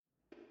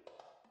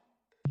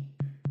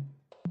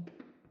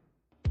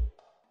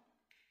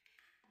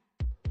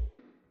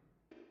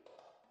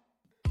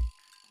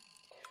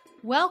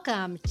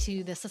Welcome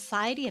to the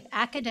Society of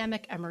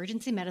Academic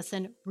Emergency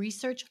Medicine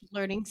Research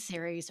Learning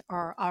Series,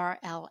 or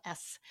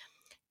RLS.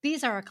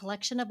 These are a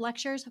collection of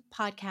lectures,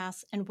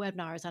 podcasts, and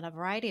webinars on a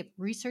variety of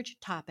research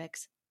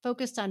topics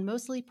focused on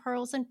mostly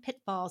pearls and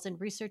pitfalls in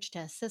research to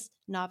assist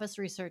novice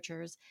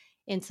researchers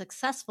in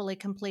successfully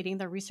completing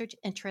their research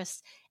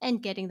interests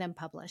and getting them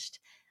published.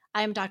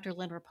 I am Dr.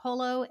 Lynn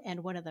Rapolo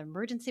and one of the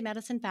emergency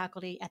medicine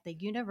faculty at the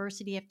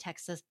University of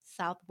Texas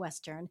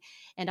Southwestern,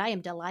 and I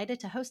am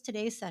delighted to host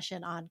today's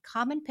session on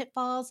common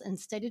pitfalls in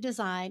study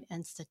design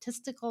and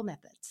statistical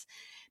methods.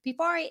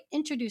 Before I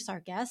introduce our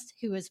guest,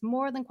 who is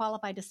more than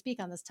qualified to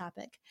speak on this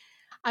topic,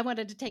 I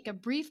wanted to take a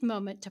brief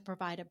moment to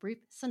provide a brief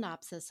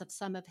synopsis of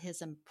some of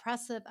his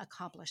impressive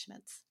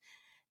accomplishments.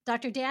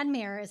 Dr. Dan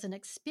Mayer is an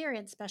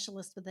experienced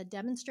specialist with a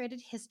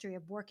demonstrated history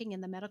of working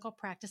in the medical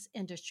practice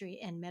industry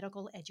and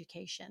medical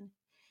education.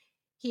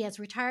 He has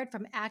retired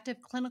from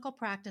active clinical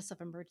practice of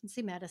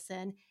emergency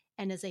medicine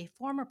and is a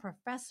former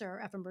professor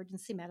of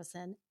emergency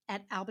medicine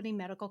at Albany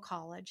Medical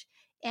College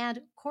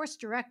and course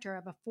director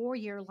of a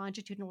 4-year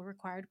longitudinal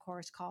required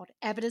course called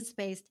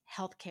Evidence-Based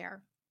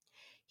Healthcare.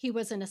 He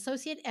was an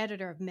associate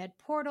editor of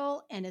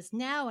MedPortal and is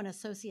now an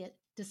associate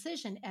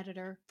decision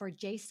editor for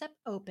JCEP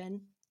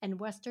Open and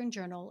Western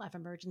Journal of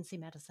Emergency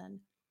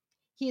Medicine.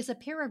 He is a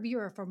peer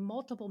reviewer for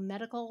multiple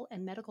medical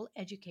and medical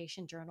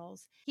education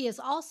journals. He is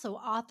also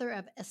author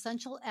of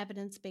Essential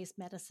Evidence-Based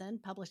Medicine,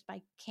 published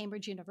by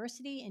Cambridge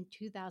University in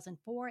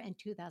 2004 and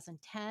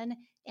 2010,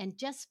 and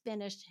just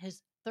finished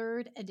his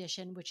third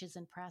edition, which is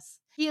in press.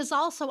 He is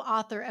also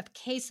author of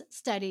Case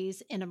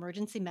Studies in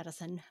Emergency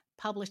Medicine,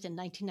 published in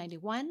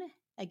 1991,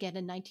 again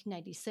in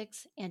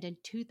 1996, and in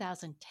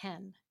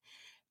 2010.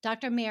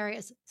 Dr. Mayer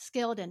is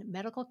skilled in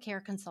medical care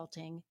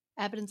consulting,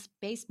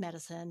 evidence-based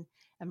medicine,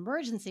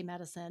 emergency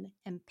medicine,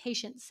 and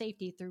patient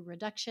safety through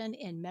reduction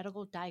in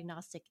medical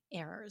diagnostic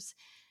errors.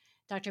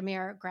 Dr.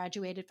 Mayer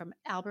graduated from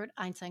Albert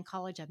Einstein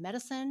College of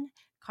Medicine,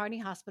 Carney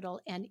Hospital,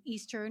 and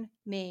Eastern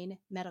Maine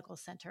Medical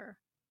Center.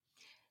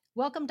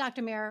 Welcome,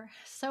 Dr. Mayer.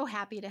 So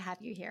happy to have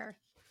you here.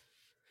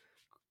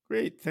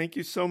 Great. Thank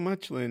you so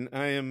much, Lynn.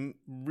 I am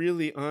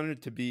really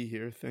honored to be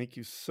here. Thank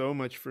you so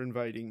much for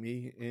inviting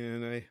me,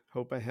 and I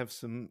hope I have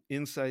some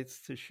insights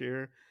to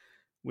share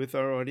with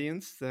our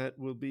audience that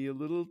will be a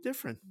little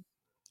different.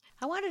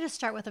 I wanted to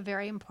start with a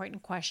very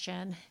important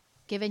question.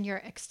 Given your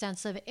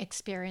extensive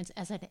experience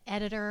as an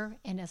editor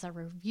and as a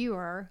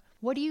reviewer,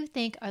 what do you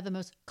think are the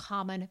most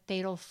common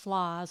fatal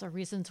flaws or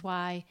reasons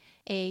why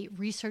a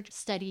research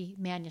study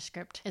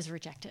manuscript is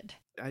rejected?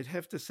 I'd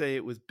have to say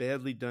it was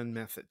badly done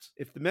methods.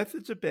 If the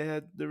methods are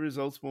bad, the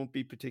results won't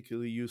be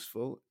particularly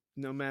useful,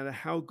 no matter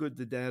how good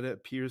the data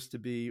appears to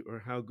be or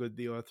how good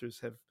the authors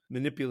have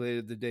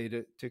manipulated the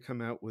data to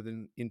come out with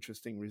an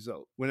interesting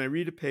result. When I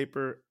read a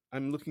paper,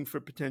 I'm looking for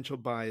potential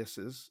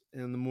biases,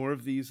 and the more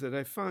of these that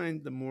I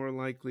find, the more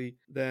likely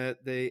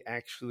that they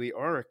actually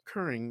are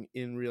occurring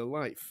in real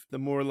life. The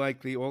more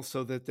likely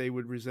also that they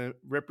would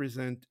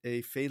represent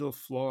a fatal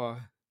flaw,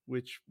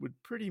 which would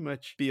pretty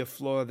much be a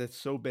flaw that's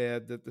so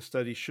bad that the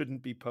study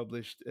shouldn't be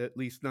published, at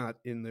least not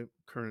in the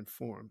current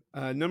form.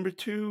 Number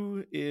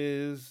two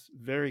is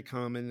very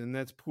common, and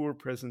that's poor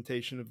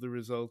presentation of the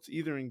results,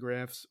 either in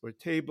graphs or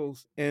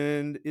tables.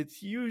 And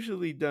it's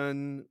usually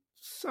done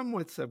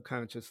somewhat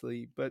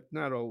subconsciously, but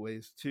not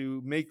always, to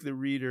make the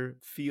reader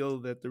feel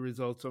that the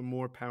results are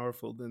more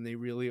powerful than they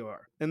really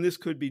are. And this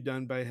could be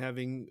done by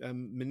having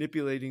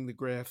manipulating the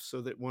graph so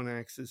that one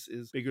axis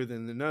is bigger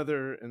than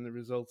another and the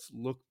results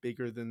look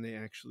bigger than they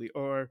actually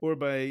are, or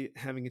by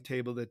having a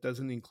table that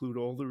doesn't include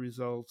all the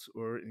results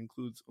or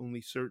includes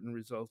only certain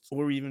results,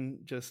 or even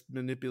just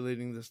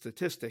manipulating the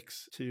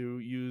statistics to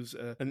use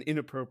an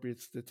inappropriate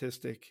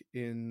statistic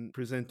in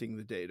presenting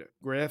the data.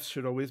 Graphs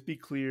should always be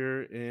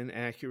clear and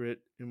accurate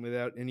and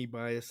without any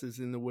biases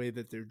in the way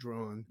that they're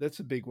drawn. That's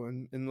a big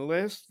one. And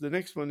the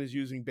next one is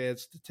using bad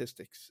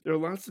statistics. There are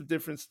lots of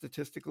different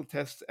statistical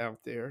tests out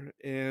there,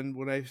 and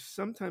what I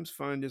sometimes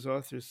find is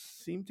authors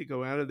seem to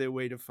go out of their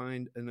way to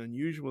find an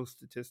unusual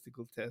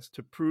statistical test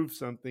to prove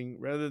something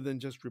rather than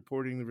just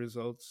reporting the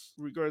results,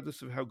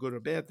 regardless of how good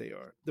or bad they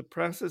are. The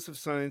process of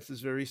science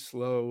is very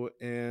slow,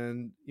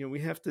 and we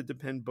have to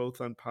depend both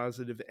on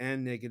positive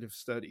and negative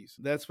studies.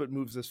 That's what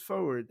moves us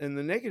forward, and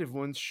the negative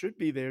ones should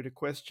be there to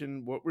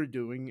question what we're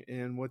doing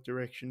and what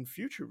direction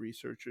future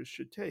researchers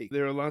should take.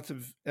 There are lots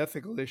of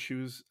ethical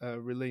issues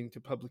relating to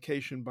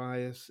publication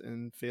bias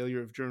and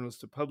failure of journals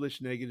to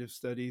publish negative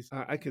studies.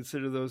 I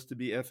consider those to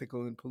be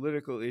ethical and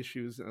political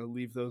issues. I'll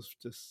leave those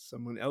to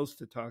someone else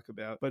to talk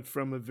about. But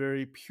from a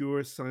very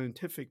pure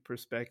scientific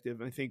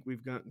perspective, I think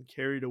we've gotten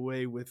carried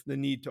away with the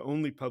need to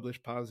only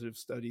publish positive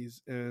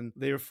studies, and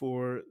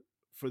therefore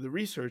for the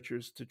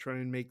researchers to try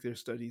and make their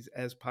studies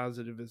as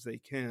positive as they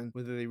can,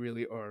 whether they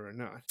really are or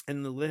not.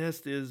 And the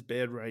last is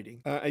bad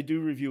writing. I do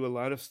review a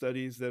lot of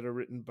studies that are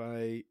written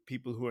by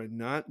people who are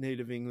not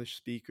native English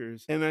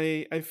speakers, and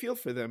I feel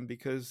for them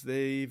because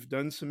they've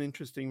done some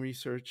interesting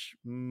research,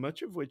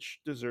 much of which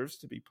deserves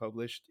to be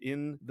published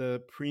in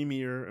the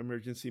premier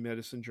emergency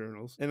medicine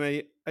journals. And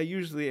I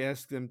usually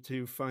ask them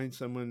to find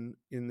someone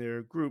in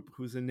their group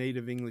who's a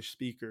native English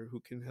speaker who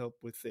can help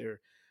with their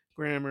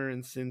grammar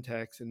and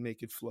syntax and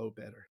make it flow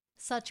better.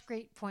 Such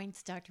great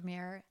points, Dr.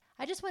 Mayer.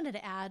 I just wanted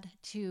to add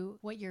to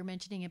what you're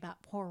mentioning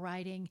about poor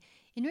writing.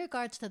 In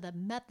regards to the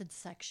methods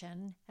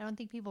section, I don't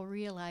think people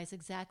realize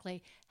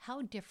exactly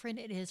how different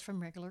it is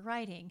from regular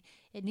writing.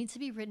 It needs to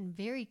be written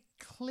very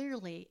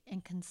clearly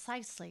and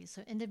concisely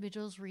so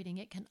individuals reading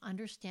it can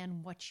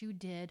understand what you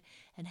did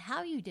and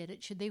how you did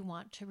it should they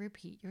want to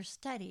repeat your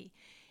study.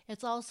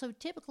 It's also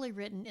typically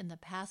written in the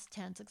past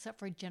tense except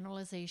for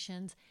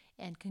generalizations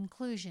and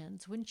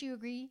conclusions. Wouldn't you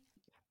agree?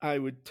 I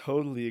would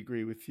totally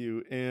agree with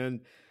you.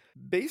 And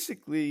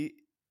basically,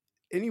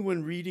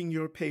 anyone reading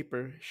your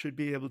paper should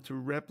be able to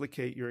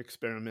replicate your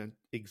experiment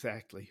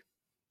exactly.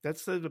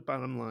 That's the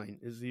bottom line,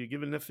 is you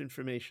give enough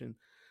information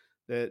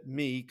that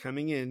me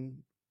coming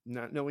in,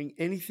 not knowing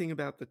anything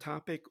about the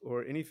topic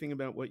or anything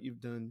about what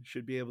you've done,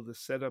 should be able to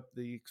set up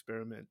the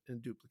experiment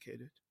and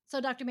duplicate it. So,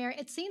 Dr. Mayer,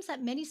 it seems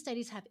that many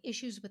studies have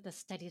issues with the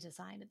study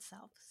design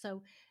itself.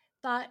 So,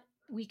 thought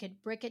we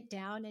could break it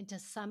down into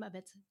some of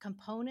its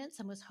components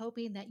and was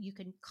hoping that you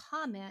can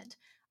comment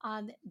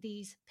on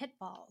these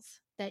pitfalls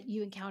that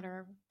you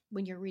encounter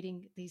when you're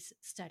reading these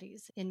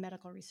studies in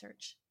medical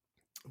research.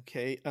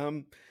 Okay.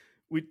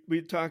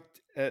 We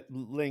talked at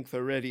length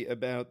already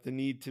about the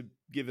need to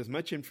give as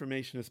much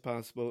information as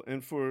possible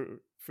and for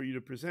you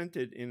to present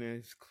it in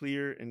as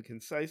clear and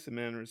concise a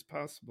manner as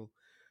possible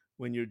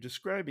when you're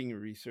describing your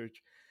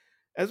research.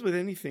 As with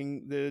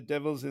anything, the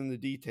devil's in the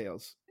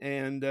details.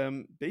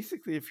 And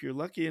basically, if you're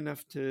lucky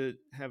enough to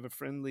have a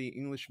friendly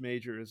English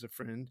major as a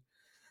friend,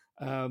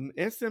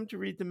 ask them to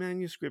read the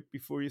manuscript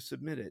before you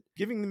submit it.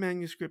 Giving the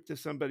manuscript to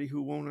somebody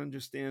who won't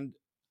understand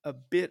a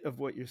bit of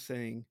what you're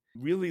saying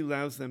really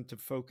allows them to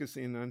focus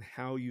in on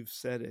how you've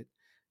said it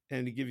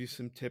and to give you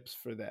some tips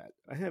for that.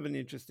 I have an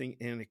interesting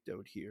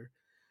anecdote here.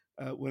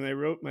 When I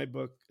wrote my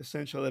book,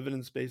 Essential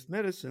Evidence-Based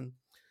Medicine,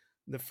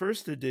 the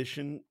first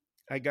edition,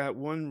 I got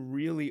one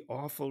really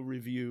awful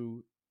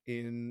review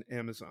in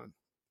Amazon.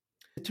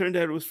 It turned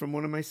out it was from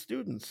one of my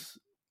students.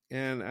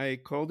 And I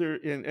called her,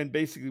 and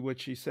basically what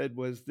she said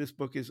was, "This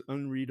book is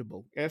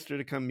unreadable." I asked her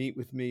to come meet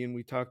with me, and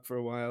we talked for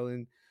a while.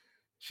 And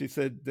she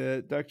said,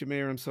 "Dr.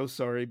 Mayer, I'm so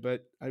sorry,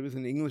 but I was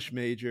an English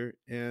major,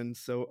 and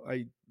so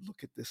I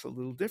look at this a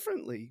little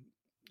differently."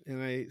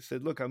 And I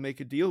said, "Look, I'll make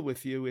a deal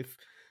with you.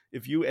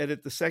 If you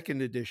edit the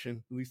second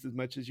edition, at least as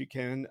much as you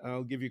can,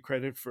 I'll give you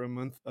credit for a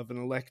month of an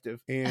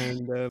elective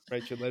and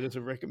write your letters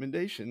of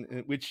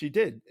recommendation," which she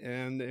did.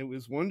 And it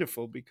was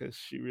wonderful because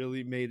she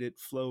really made it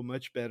flow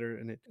much better,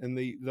 and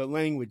the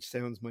language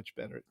sounds much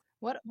better.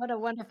 What a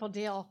wonderful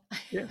deal.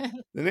 Yeah.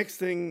 The next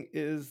thing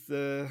is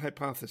the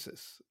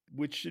hypothesis,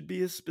 which should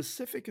be as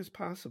specific as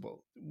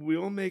possible. We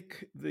all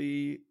make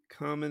the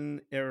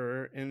common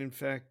error, and in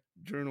fact,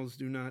 journals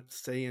do not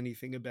say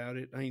anything about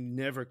it. I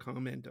never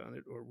comment on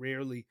it, or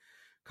rarely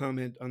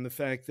comment on the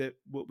fact that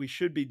what we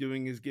should be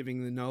doing is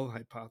giving the null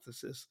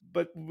hypothesis,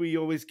 but we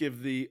always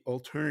give the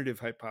alternative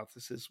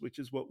hypothesis, which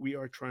is what we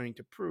are trying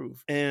to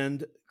prove,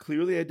 and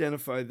clearly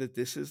identify that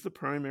this is the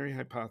primary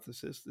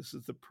hypothesis, this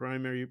is the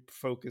primary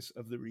focus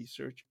of the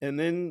research. And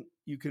then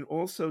you can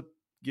also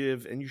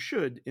give, and you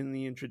should in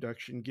the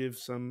introduction, give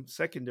some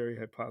secondary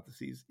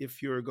hypotheses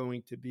if you're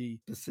going to be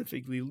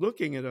specifically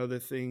looking at other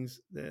things,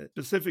 that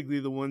specifically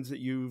the ones that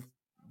you've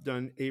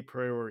done a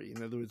priori.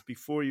 In other words,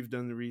 before you've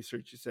done the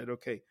research, you said,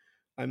 okay,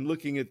 I'm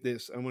looking at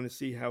this. I want to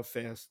see how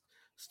fast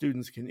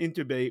students can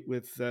intubate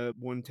with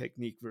one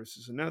technique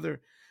versus another.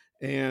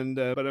 And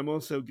but I'm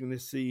also going to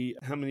see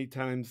how many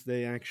times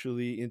they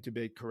actually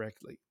intubate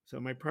correctly. So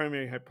my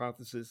primary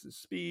hypothesis is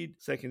speed,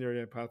 secondary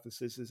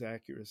hypothesis is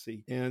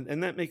accuracy.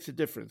 And that makes a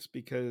difference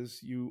because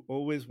you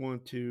always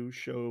want to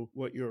show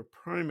what your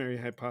primary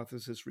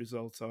hypothesis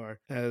results are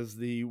as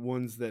the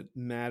ones that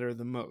matter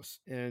the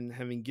most. And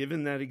having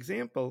given that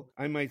example,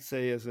 I might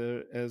say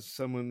as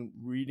someone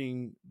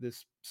reading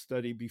this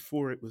study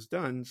before it was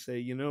done,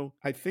 say,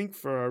 I think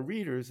for our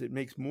readers, it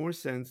makes more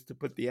sense to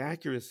put the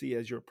accuracy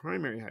as your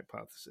primary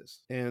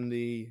hypothesis and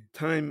the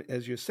time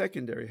as your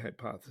secondary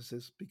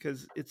hypothesis,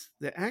 because it's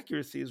the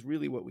accuracy is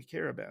really what we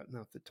care about,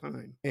 not the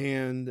time.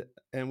 And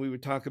we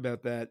would talk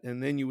about that,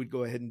 and then you would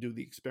go ahead and do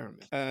the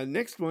experiment.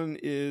 Next one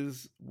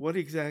is, what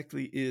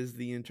exactly is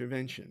the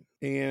intervention?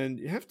 And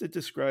you have to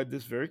describe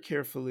this very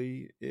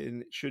carefully,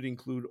 and it should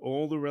include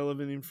all the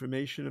relevant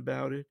information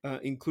about it,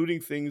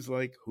 including things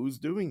like who's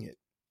doing it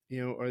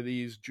Are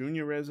these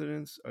junior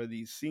residents? Are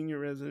these senior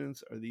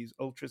residents? Are these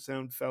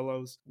ultrasound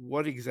fellows?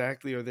 What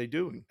exactly are they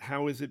doing?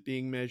 How is it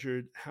being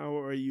measured? How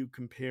are you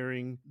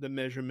comparing the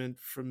measurement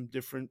from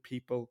different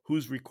people?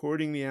 Who's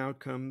recording the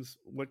outcomes?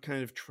 What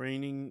kind of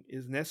training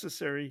is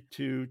necessary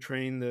to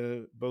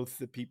train both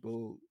the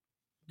people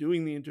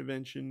doing the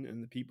intervention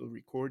and the people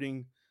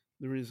recording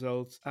the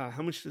results?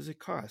 How much does it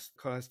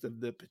cost of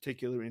the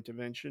particular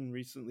intervention?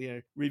 Recently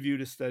I reviewed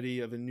a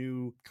study of a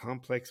new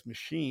complex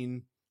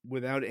machine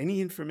without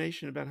any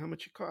information about how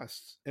much it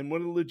costs. And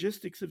what are the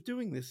logistics of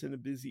doing this in a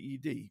busy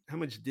ED? How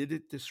much did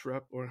it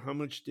disrupt, or how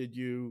much did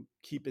you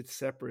keep it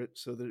separate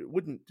so that it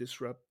wouldn't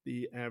disrupt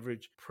the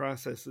average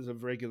processes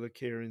of regular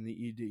care in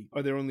the ED?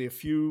 Are there only a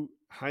few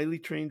highly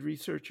trained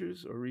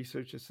researchers or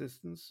research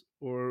assistants,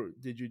 or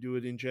did you do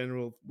it in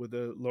general with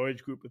a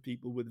large group of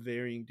people with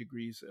varying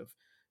degrees of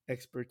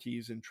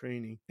expertise and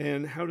training?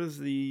 And how does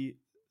the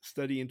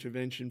study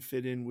intervention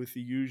fit in with the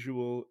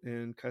usual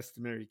and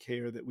customary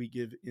care that we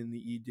give in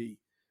the ED?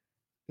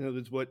 In other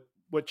words,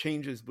 what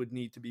changes would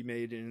need to be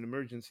made in an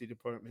emergency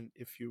department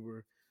if you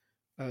were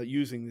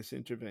using this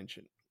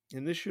intervention?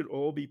 And this should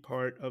all be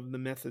part of the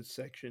methods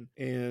section,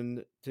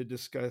 and to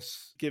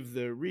give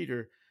the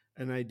reader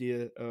an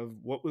idea of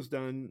what was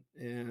done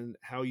and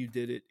how you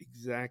did it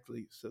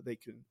exactly so they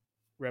can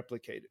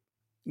replicate it,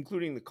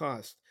 including the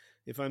cost.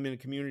 If I'm in a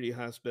community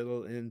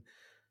hospital and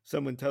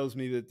someone tells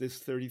me that this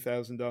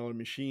 $30,000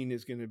 machine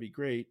is going to be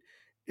great,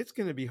 it's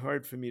going to be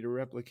hard for me to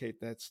replicate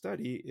that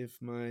study if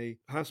my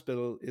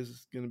hospital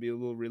is going to be a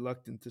little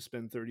reluctant to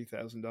spend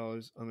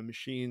 $30,000 on a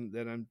machine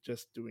that I'm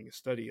just doing a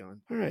study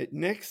on. All right,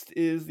 next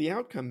is the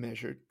outcome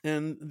measured.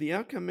 And the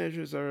outcome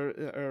measures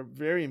are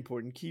very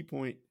important. Key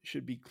point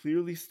should be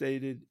clearly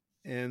stated,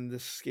 and the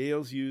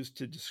scales used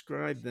to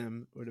describe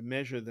them or to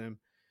measure them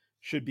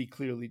should be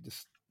clearly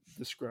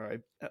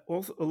described.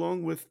 Also,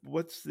 along with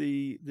what's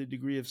the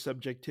degree of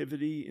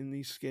subjectivity in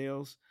these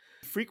scales.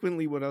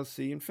 Frequently what I'll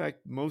see, in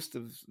fact, most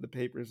of the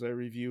papers I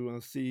review,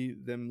 I'll see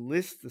them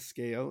list the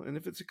scale. And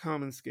if it's a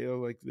common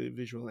scale, like the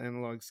visual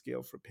analog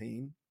scale for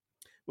pain,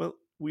 well,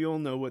 we all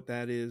know what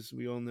that is.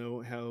 We all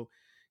know how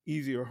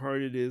easy or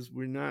hard it is.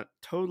 We're not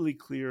totally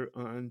clear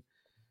on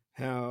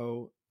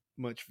how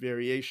much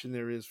variation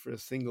there is for a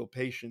single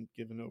patient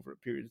given over a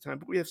period of time,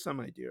 but we have some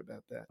idea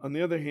about that. On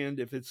the other hand,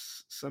 if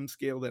it's some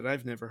scale that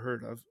I've never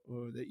heard of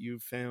or that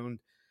you've found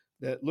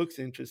that looks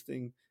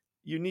interesting,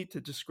 you need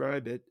to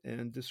describe it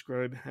and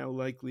describe how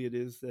likely it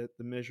is that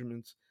the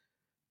measurements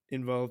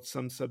involved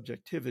some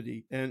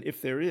subjectivity. And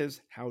if there is,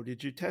 how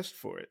did you test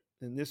for it?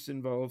 And this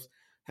involves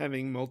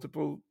having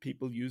multiple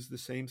people use the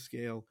same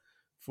scale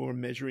for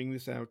measuring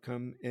this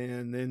outcome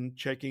and then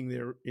checking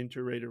their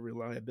inter-rater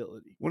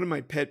reliability. One of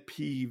my pet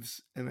peeves,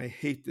 and I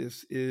hate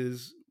this,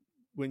 is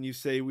when you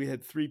say we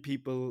had 3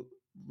 people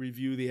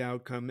review the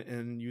outcome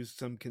and use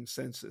some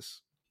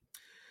consensus.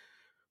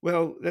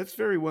 Well, that's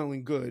very well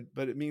and good,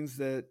 but it means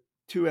that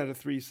 2 out of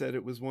 3 said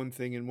it was one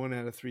thing and 1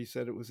 out of 3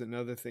 said it was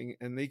another thing,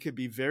 and they could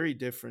be very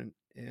different,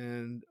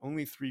 and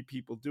only 3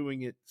 people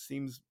doing it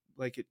seems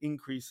like it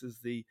increases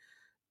the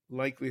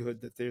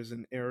likelihood that there's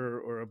an error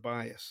or a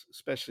bias,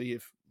 especially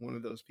if one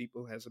of those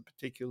people has a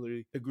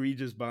particularly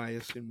egregious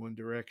bias in one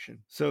direction.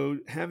 So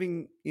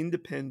having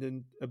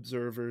independent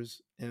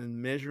observers and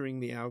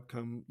measuring the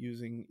outcome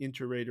using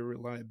inter-rater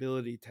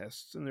reliability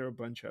tests, and there are a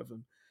bunch of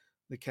them,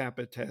 the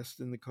Kappa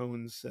test and the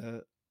Cohen's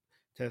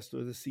test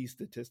or the C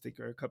statistic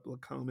are a couple of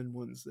common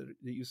ones that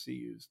you see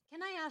used.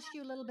 Can I ask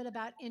you a little bit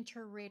about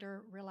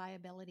inter-rater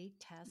reliability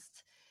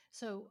tests?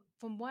 So,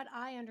 from what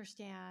I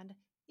understand,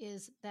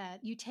 is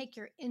that you take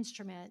your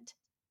instrument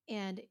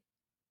and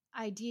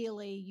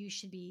ideally you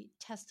should be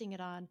testing it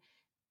on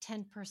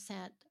 10%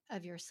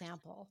 of your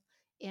sample.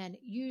 And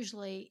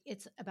usually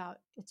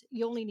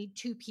you only need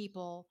 2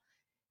 people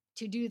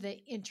to do the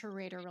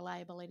inter-rater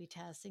reliability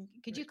test. And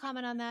could you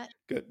comment on that?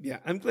 Good. Yeah,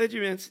 I'm glad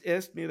you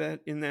asked me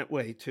that in that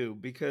way too,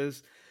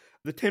 because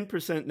the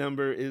 10%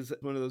 number is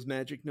one of those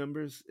magic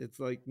numbers. It's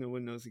like no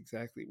one knows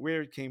exactly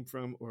where it came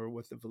from or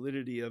what the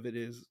validity of it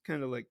is,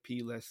 kind of like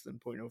p less than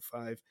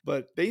 0.05.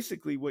 But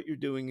basically what you're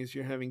doing is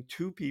you're having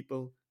 2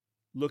 people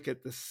look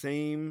at the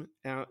same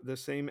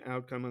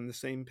outcome on the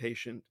same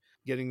patient,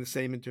 getting the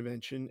same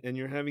intervention, and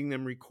you're having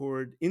them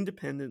record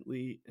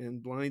independently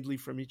and blindly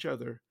from each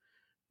other,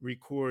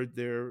 record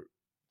their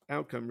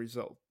outcome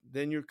result.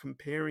 Then you're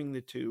comparing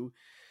the two,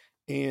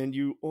 and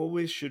you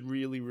always should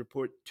really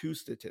report 2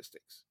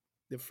 statistics.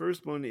 The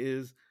first one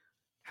is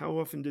how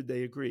often did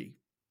they agree?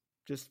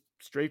 Just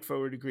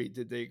straightforward agree.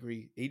 Did they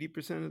agree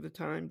 80% of the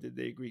time? Did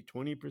they agree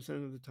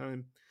 20% of the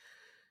time?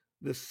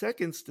 The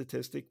second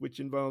statistic, which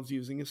involves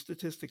using a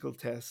statistical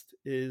test,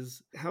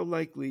 is how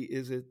likely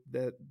is it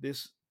that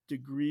this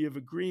degree of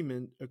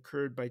agreement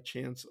occurred by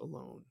chance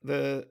alone?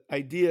 The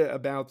idea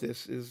about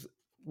this is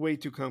way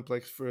too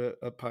complex for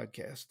a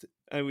podcast.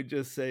 I would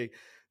just say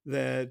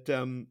that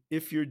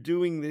if you're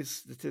doing this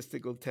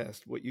statistical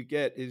test, what you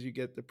get is you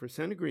get the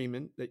percent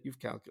agreement that you've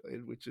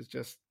calculated, which is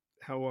just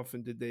how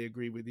often did they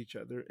agree with each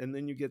other. And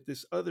then you get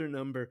this other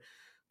number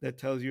that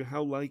tells you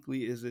how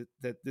likely is it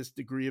that this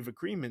degree of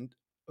agreement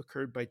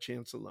occurred by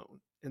chance alone.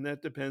 And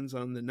that depends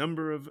on the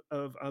number of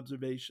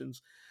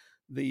observations,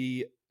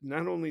 the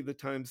not only the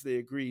times they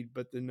agreed,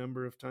 but the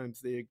number of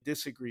times they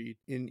disagreed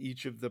in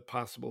each of the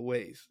possible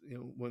ways.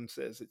 One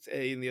says it's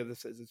A and the other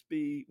says it's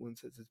B, one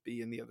says it's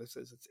B and the other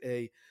says it's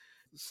A.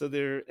 So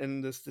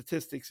and the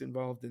statistics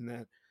involved in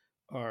that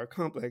are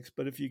complex,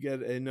 but if you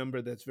get a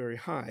number that's very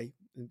high,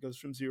 it goes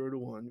from 0 to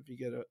 1. If you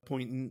get a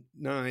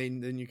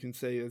 0.9, then you can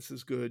say this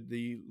is good.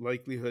 The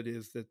likelihood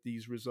is that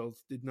these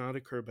results did not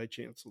occur by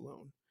chance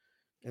alone,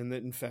 and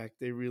that in fact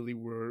they really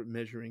were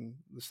measuring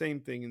the same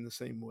thing in the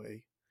same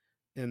way.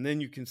 And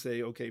then you can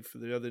say, okay, for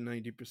the other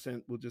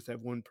 90%, we'll just have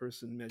one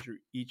person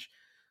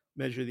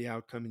measure the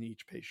outcome in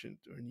each patient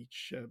or in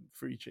each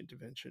for each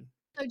intervention.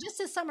 So just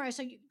to summarize,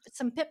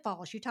 some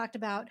pitfalls you talked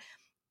about.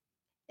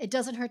 It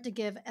doesn't hurt to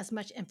give as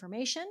much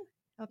information.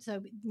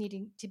 So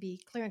needing to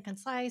be clear and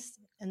concise.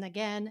 And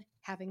again,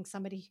 having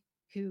somebody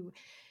who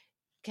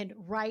can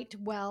write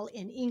well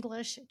in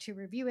English to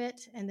review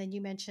it. And then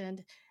you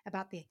mentioned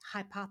about the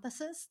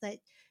hypothesis that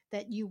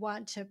you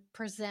want to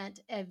present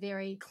a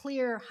very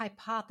clear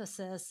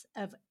hypothesis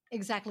of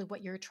exactly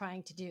what you're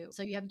trying to do.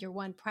 So you have your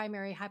one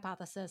primary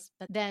hypothesis,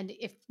 but then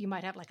if you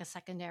might have like a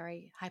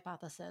secondary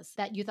hypothesis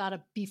that you thought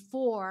of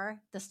before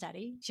the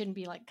study, shouldn't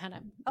be like kind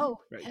of,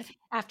 right.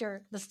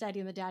 After the study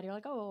and the data, you're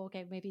like, oh,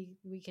 okay, maybe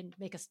we can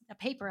make a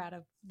paper out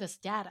of this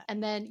data.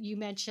 And then you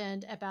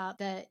mentioned about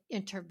the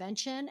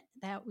intervention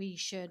that we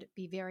should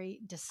be very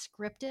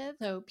descriptive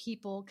so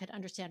people could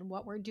understand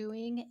what we're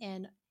doing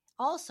and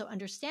also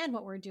understand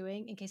what we're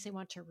doing in case they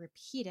want to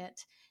repeat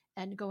it,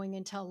 and going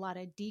into a lot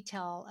of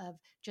detail of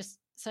just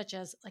such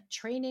as like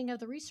training of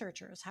the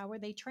researchers. How were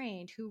they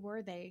trained? Who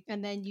were they?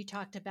 And then you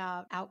talked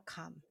about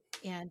outcome,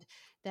 and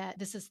that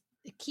this is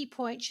the key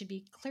point should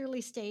be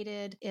clearly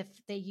stated. If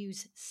they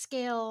use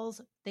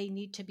scales, they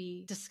need to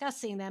be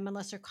discussing them.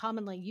 Unless they're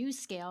commonly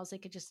used scales, they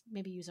could just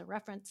maybe use a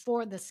reference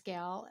for the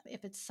scale.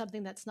 If it's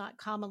something that's not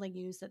commonly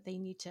used, that they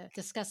need to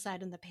discuss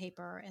that in the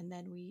paper. And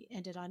then we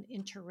ended on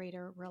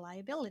inter-rater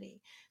reliability.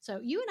 So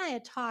you and I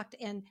had talked,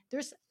 and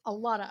there's a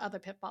lot of other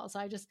pitfalls.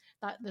 I just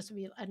thought this would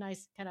be a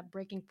nice kind of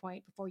breaking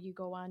point before you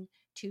go on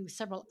to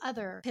several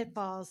other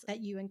pitfalls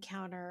that you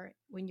encounter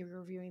when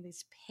you're reviewing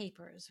these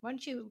papers. Why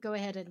don't you go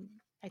ahead and,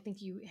 I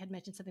think you had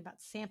mentioned something about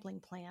sampling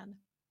plan.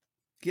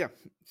 Yeah.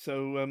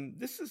 So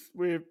this is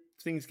where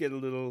things get a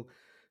little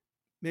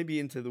maybe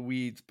into the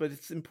weeds, but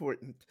it's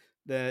important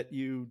that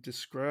you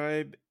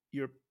describe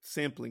your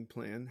sampling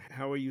plan.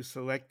 How are you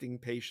selecting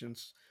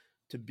patients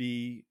to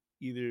be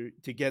either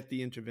to get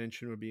the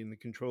intervention or be in the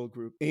control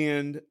group?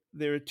 And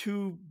there are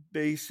two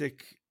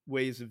basic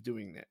ways of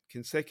doing that: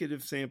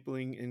 consecutive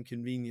sampling and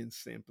convenience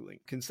sampling.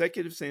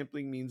 Consecutive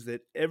sampling means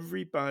that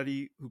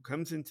everybody who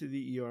comes into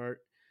the ER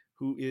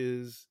who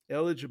is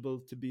eligible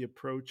to be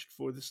approached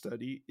for the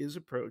study is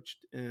approached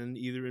and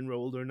either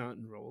enrolled or not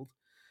enrolled.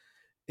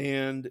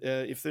 And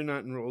if they're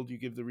not enrolled, you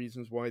give the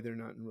reasons why they're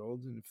not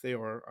enrolled. And if they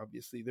are,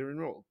 obviously, they're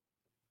enrolled.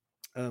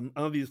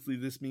 Obviously,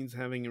 this means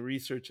having a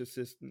research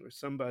assistant or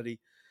somebody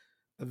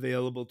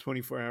available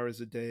 24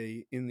 hours a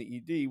day in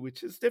the ED,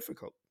 which is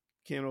difficult.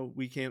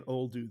 We can't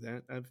all do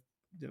that.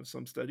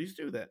 Some studies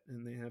do that,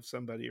 and they have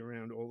somebody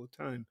around all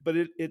the time. But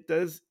it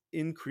does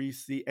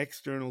increase the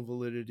external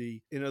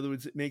validity. In other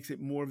words, it makes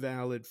it more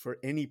valid for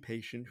any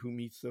patient who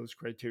meets those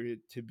criteria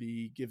to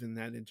be given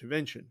that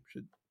intervention,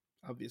 should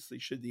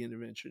the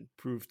intervention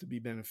prove to be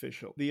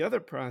beneficial. The other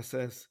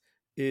process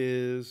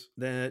is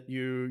that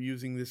you're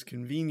using this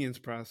convenience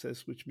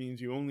process, which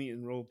means you only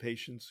enroll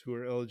patients who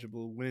are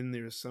eligible when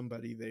there's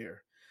somebody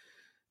there.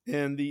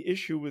 And the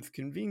issue with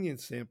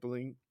convenience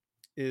sampling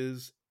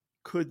is,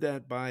 could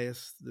that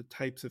bias the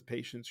types of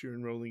patients you're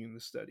enrolling in the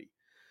study?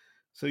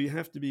 So you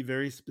have to be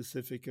very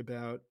specific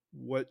about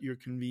what your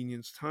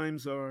convenience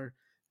times are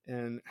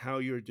and how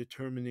you're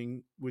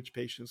determining which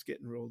patients get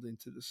enrolled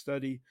into the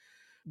study.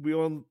 We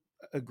all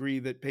agree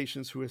that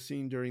patients who are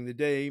seen during the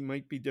day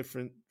might be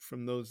different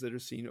from those that are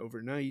seen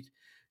overnight,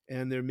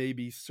 and there may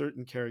be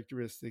certain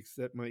characteristics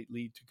that might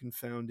lead to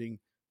confounding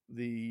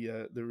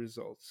the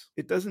results.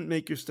 It doesn't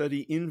make your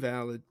study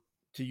invalid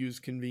to use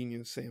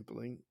convenience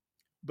sampling,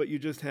 but you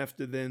just have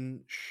to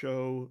then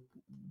show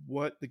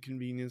what the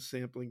convenience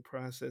sampling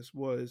process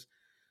was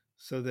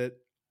so that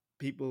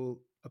people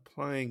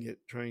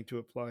trying to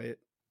apply it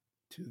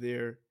to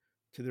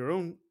their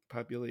own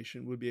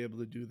population would be able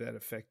to do that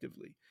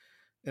effectively.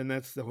 And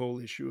that's the whole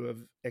issue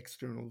of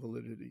external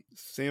validity.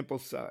 Sample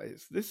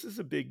size. This is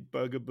a big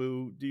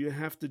bugaboo. Do you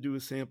have to do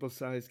a sample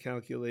size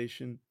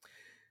calculation?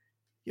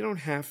 You don't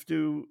have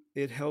to.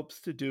 It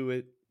helps to do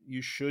it.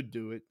 You should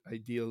do it,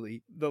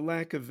 ideally. The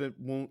lack of it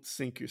won't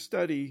sink your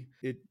study.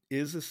 It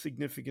is a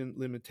significant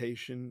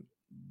limitation.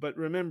 But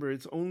remember,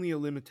 it's only a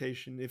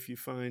limitation if you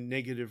find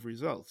negative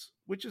results,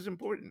 which is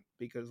important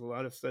because a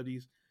lot of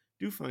studies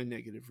do find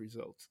negative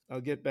results.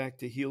 I'll get back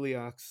to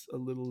Heliox a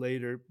little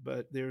later,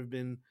 but there have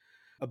been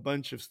a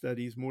bunch of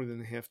studies, more than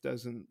a half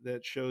dozen,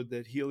 that showed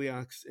that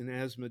Heliox in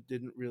asthma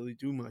didn't really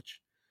do much.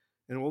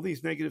 And all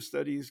these negative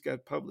studies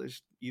got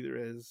published either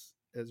as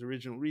as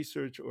original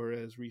research or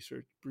as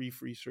research,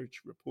 brief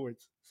research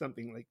reports,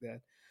 something like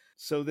that.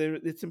 So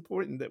it's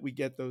important that we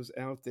get those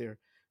out there.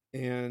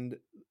 And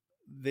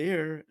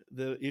there,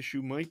 the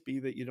issue might be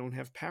that you don't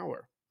have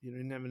power. You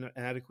didn't have an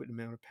adequate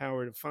amount of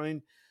power to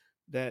find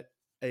that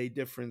a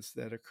difference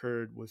that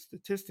occurred was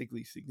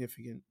statistically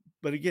significant.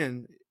 But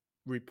again,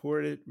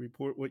 report it,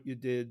 report what you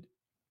did.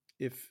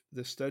 If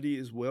the study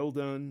is well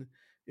done,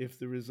 if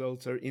the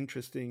results are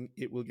interesting,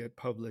 it will get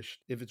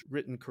published if it's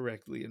written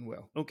correctly and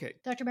well. Okay.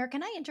 Dr. Mayer,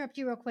 can I interrupt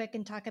you real quick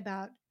and talk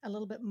about a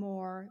little bit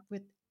more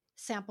with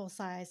sample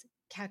size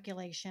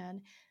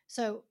calculation?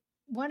 So,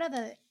 one of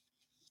the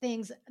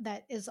things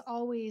that is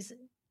always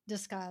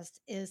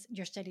discussed is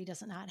your study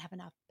does not have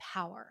enough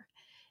power.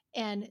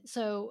 And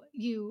so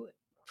you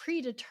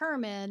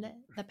predetermine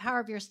the power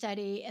of your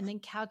study and then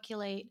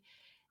calculate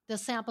the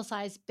sample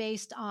size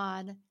based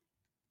on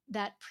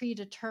that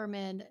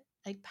predetermined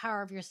like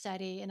power of your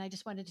study. And I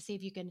just wanted to see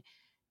if you can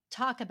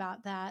talk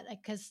about that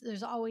because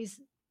there's always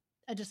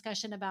a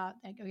discussion about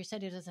like, oh, your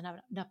study doesn't have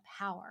enough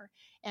power.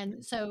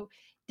 And so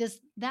does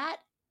that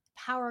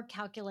power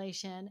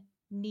calculation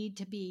need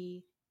to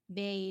be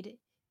made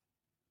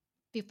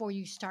before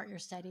you start your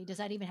study? Does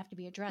that even have to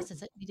be addressed?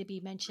 Does it need to be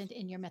mentioned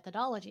in your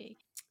methodology?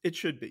 It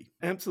should be.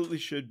 Absolutely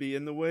should be.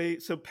 And the way,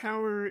 so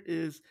power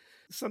is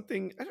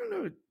something, I don't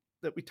know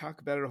that we talk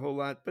about it a whole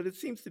lot, but it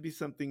seems to be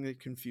something that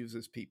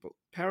confuses people.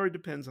 Power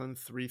depends on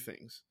three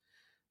things: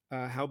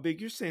 how big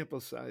your sample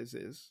size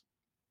is,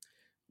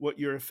 what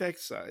your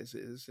effect size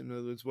is, in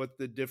other words, what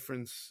the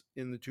difference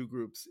in the two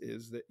groups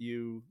is that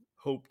you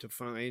hope to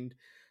find,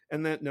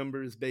 and that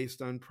number is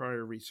based on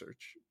prior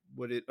research,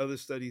 what other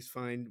studies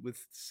find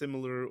with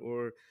similar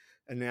or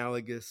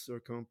analogous or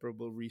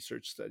comparable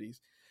research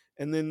studies.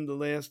 And then the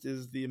last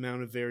is the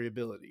amount of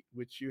variability,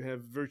 which you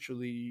have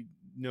virtually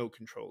no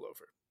control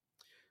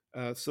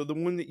over. So the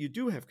one that you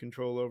do have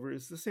control over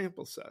is the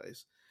sample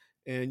size.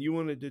 And you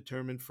want to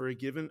determine for a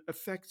given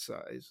effect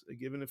size, a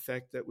given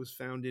effect that was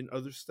found in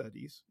other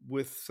studies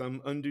with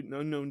some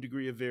unknown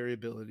degree of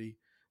variability,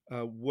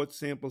 what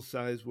sample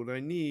size would I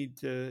need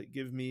to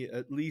give me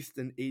at least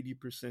an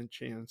 80%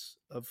 chance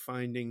of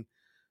finding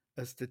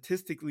a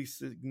statistically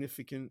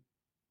significant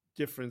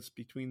difference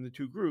between the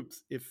two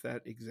groups if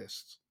that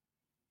exists.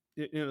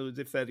 In other words,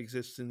 if that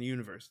exists in the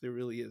universe, there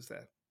really is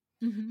that.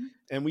 Mm-hmm.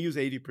 And we use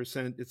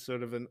 80%. It's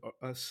sort of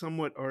a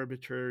somewhat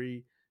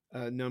arbitrary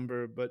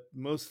number, but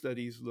most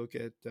studies look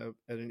at an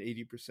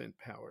 80%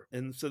 power.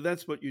 And so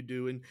that's what you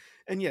do.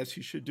 And yes,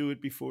 you should do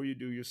it before you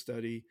do your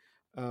study.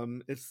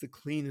 It's the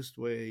cleanest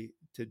way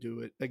to do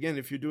it. Again,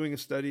 if you're doing a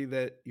study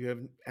that you have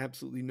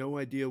absolutely no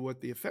idea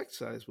what the effect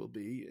size will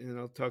be, and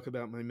I'll talk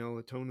about my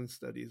melatonin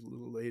studies a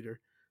little later,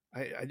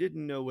 I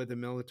didn't know whether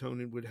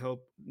melatonin would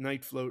help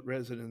night float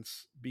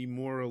residents be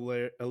more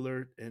alert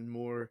and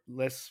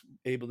less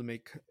able to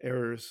make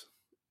errors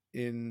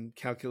in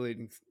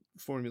calculating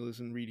formulas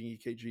and reading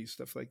EKG,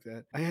 stuff like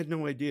that. I had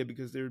no idea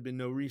because there had been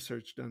no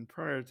research done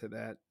prior to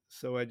that.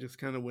 So I just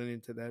kind of went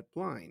into that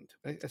blind.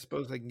 I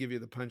suppose I can give you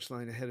the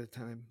punchline ahead of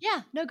time.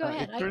 Yeah, no, go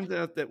ahead. It turns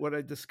out that what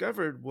I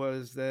discovered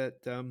was that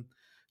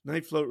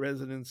night float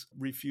residents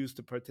refused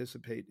to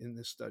participate in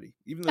this study,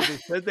 even though they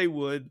said they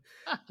would,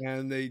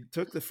 and they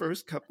took the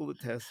first couple of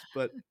tests.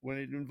 But when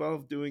it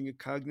involved doing a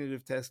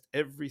cognitive test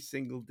every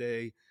single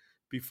day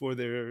before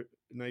their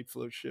night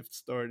float shift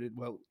started,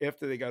 well,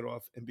 after they got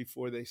off and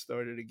before they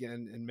started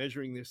again, and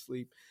measuring their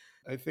sleep,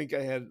 I think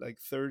I had like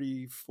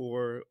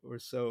 34 or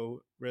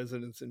so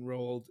residents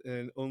enrolled,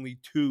 and only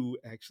 2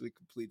 actually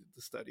completed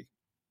the study.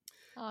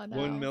 Oh, no.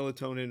 One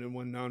melatonin and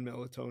one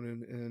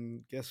non-melatonin,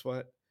 and guess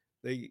what?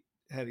 They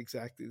had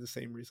exactly the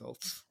same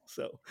results.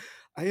 So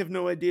I have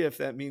no idea if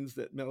that means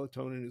that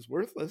melatonin is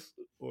worthless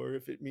or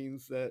if it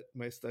means that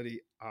my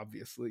study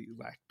obviously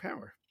lacked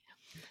power.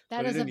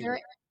 That is a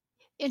very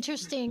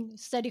interesting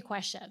study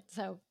question.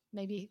 So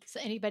maybe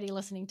anybody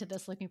listening to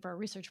this looking for a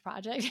research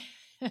project.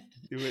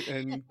 Do it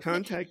and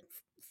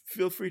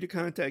feel free to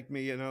contact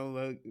me, and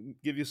I'll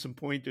give you some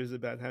pointers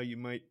about how you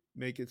might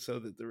make it so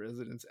that the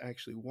residents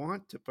actually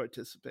want to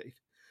participate.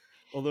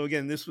 Although,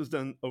 again, this was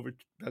done over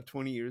about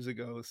 20 years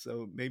ago,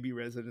 so maybe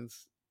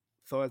residents'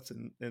 thoughts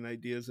and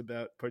ideas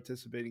about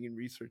participating in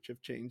research have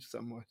changed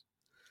somewhat.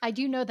 I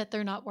do know that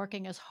they're not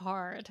working as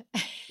hard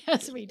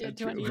as we did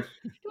 20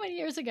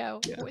 years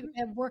ago with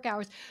work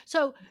hours.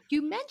 So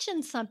you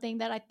mentioned something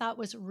that I thought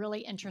was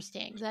really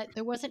interesting, that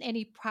there wasn't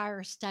any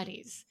prior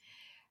studies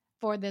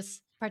for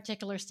this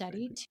particular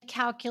study to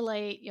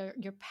calculate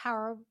your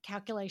power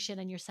calculation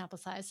and your sample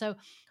size. So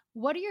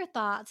what are your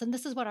thoughts? And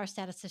this is what our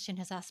statistician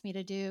has asked me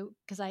to do,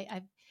 because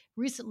I've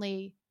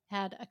recently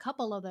had a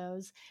couple of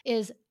those,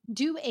 is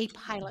do a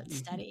pilot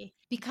study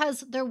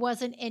because there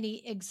wasn't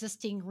any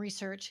existing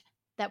research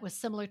that was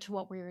similar to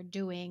what we were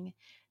doing,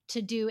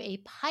 to do a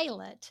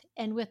pilot.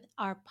 And with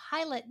our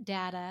pilot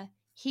data,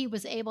 he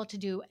was able to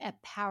do a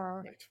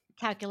power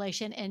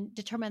calculation and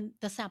determine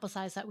the sample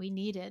size that we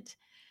needed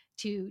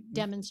to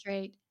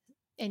demonstrate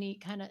any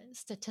kind of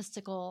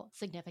statistical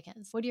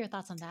significance. What are your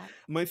thoughts on that?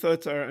 My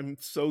thoughts are I'm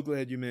so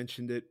glad you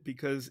mentioned it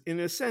because, in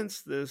a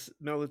sense, this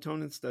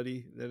melatonin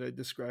study that I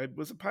described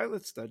was a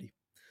pilot study.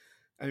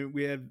 I mean,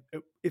 we had,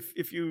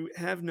 if you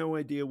have no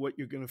idea what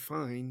you're going to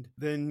find,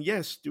 then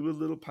yes, do a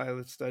little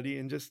pilot study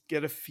and just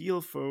get a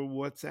feel for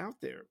what's out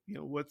there.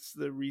 What's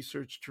the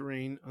research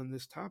terrain on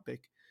this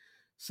topic?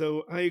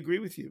 So I agree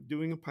with you.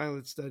 Doing a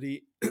pilot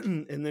study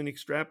and then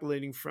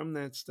extrapolating from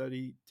that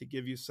study to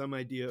give you some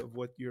idea of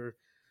what your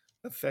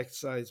effect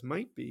size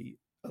might be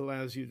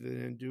allows you to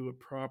then do a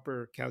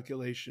proper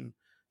calculation,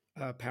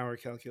 power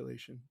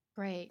calculation.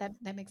 Great.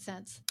 That makes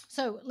sense.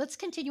 So let's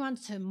continue on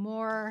to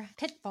more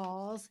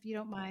pitfalls. If you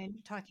don't mind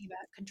talking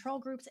about control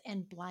groups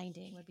and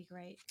blinding, would be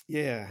great.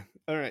 Yeah.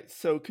 All right.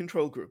 So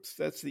control groups,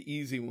 that's the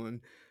easy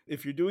one.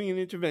 If you're doing an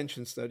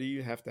intervention study,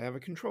 you have to have a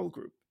control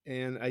group.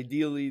 And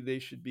ideally, they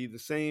should be the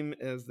same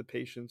as the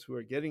patients who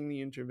are getting the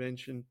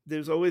intervention.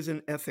 There's always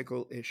an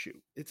ethical issue.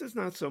 It's just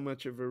not so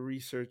much of a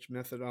research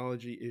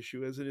methodology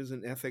issue as it is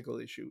an ethical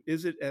issue.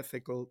 Is it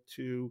ethical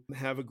to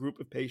have a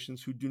group of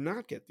patients who do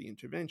not get the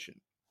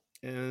intervention?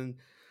 And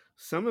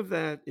some of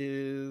that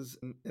is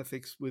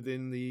ethics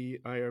within the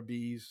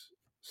IRB's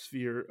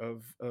sphere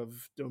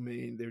of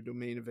domain, their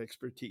domain of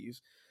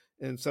expertise,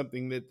 and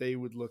something that they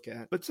would look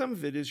at. But some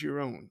of it is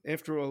your own.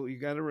 After all, you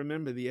got to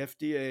remember the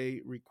FDA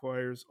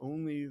requires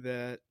only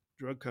that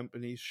drug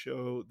companies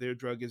show their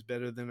drug is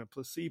better than a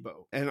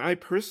placebo. And I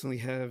personally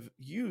have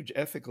huge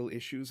ethical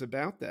issues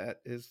about that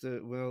as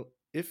to, well,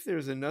 if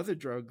there's another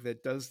drug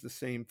that does the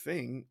same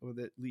thing or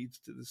that leads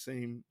to the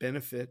same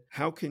benefit,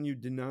 how can you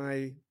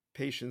deny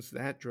patients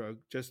that drug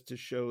just to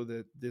show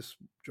that this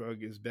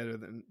drug is better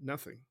than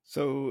nothing?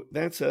 So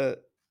that's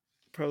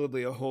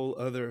probably a whole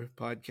other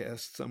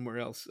podcast somewhere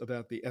else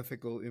about the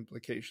ethical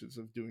implications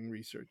of doing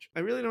research. I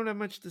really don't have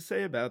much to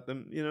say about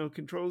them.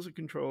 Controls are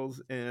controls,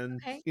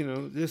 and Okay.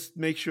 just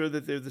make sure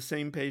that they're the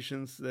same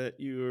patients that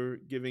you're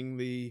giving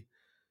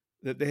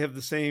that they have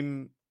the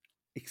same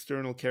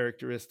external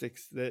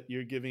characteristics that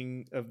you're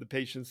giving of the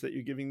patients that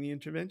you're giving the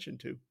intervention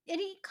to.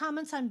 Any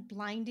comments on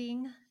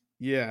blinding?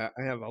 Yeah,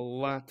 I have a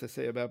lot to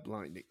say about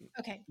blinding,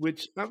 Okay.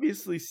 which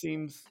obviously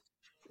seems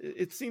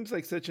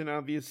like such an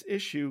obvious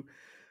issue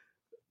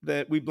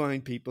that we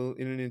blind people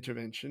in an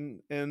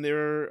intervention. And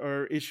there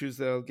are issues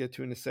that I'll get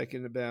to in a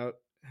second about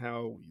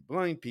how we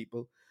blind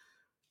people.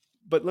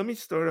 But let me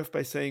start off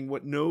by saying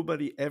what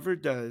nobody ever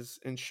does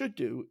and should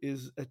do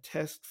is a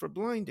test for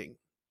blinding.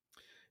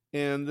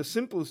 And the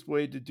simplest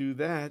way to do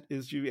that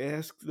is you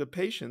ask the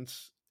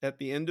patients at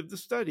the end of the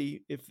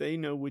study if they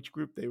know which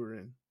group they were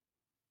in.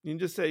 You can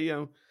just say,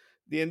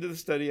 the end of the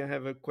study, I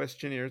have a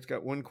questionnaire. It's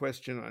got one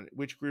question on it.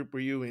 Which group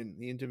were you in,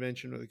 the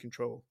intervention or the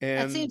control?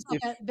 That And seems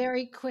like a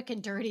very quick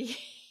and dirty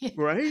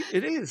right,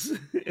 it is.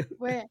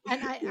 way.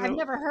 And I've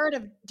never heard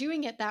of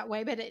doing it that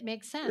way, but it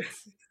makes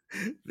sense.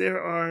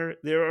 there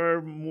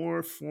are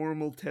more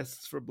formal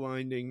tests for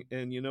blinding,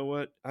 and you know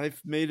what?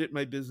 I've made it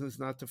my business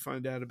not to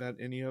find out about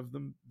any of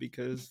them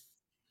because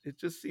it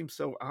just seems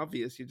so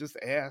obvious. You just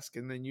ask,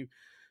 and then you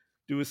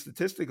do a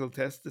statistical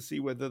test to see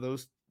whether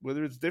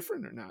it's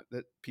different or not,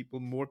 that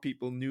more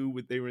people knew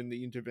what they were in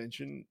the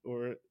intervention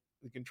or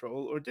the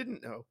control or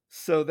didn't know.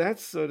 So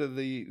that's sort of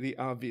the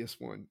obvious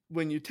one.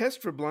 When you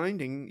test for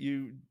blinding,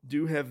 you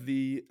do have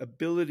the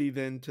ability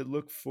then to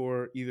look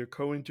for either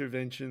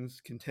co-interventions,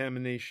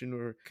 contamination,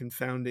 or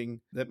confounding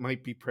that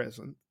might be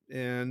present.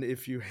 And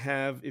if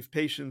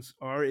patients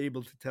are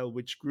able to tell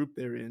which group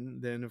they're in,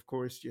 then of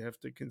course you have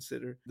to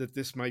consider that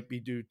this might be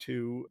due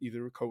to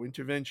either a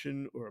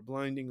co-intervention or a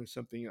blinding or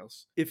something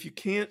else. If you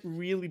can't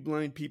really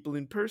blind people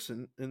in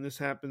person, and this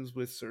happens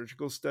with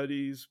surgical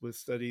studies, with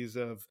studies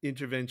of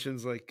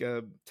interventions like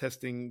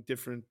testing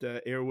different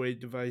airway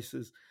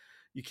devices,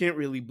 you can't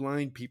really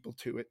blind people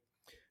to it,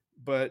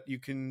 but you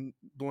can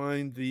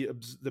blind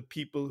the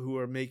people who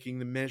are making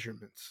the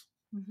measurements.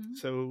 Mm-hmm.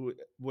 So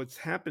what's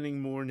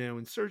happening more now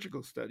in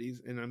surgical studies,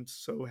 and I'm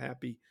so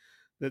happy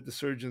that the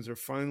surgeons are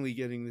finally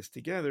getting this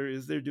together,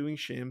 is they're doing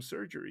sham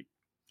surgery.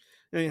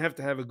 Now you have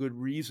to have a good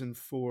reason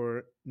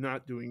for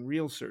not doing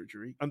real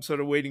surgery. I'm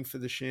sort of waiting for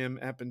the sham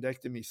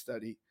appendectomy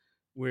study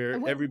where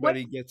And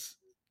everybody gets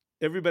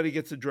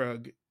a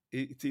drug.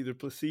 It's either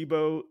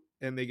placebo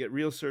and they get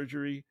real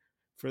surgery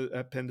for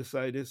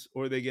appendicitis,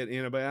 or they get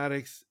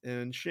antibiotics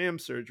and sham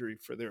surgery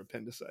for their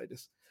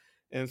appendicitis.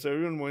 And so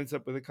everyone winds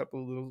up with a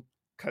couple of little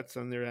cuts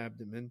on their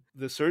abdomen.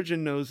 The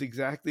surgeon knows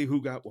exactly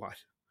who got what.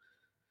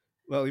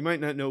 Well, he might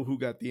not know who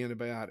got the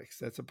antibiotics.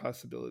 That's a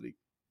possibility.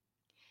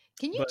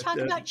 Can you But talk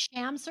about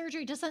sham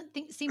surgery? It doesn't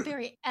seem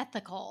very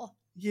ethical.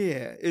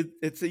 yeah,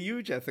 it's a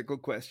huge ethical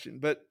question.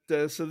 But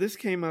so this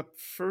came up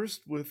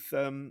first with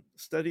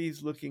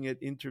studies looking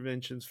at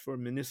interventions for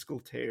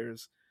meniscal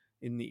tears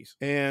in knees.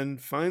 And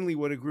finally,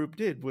 what a group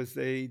did was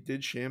they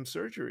did sham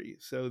surgery.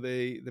 So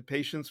the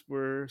patients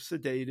were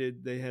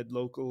sedated. They had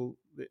local,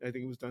 I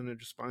think it was done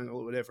under spinal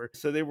or whatever.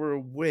 So they were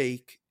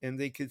awake and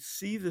they could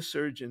see the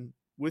surgeon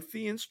with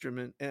the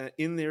instrument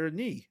in their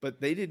knee,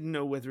 but they didn't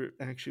know whether it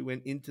actually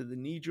went into the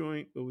knee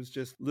joint or was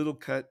just little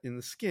cut in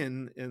the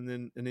skin, and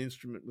then an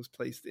instrument was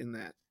placed in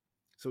that.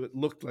 So it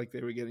looked like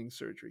they were getting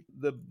surgery.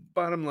 The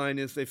bottom line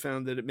is they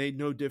found that it made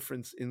no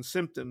difference in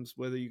symptoms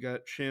whether you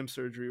got sham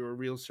surgery or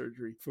real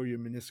surgery for your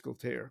meniscal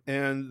tear.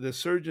 And the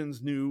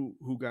surgeons knew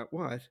who got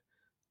what,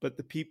 but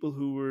the people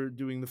who were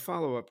doing the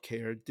follow-up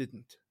care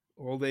didn't.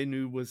 All they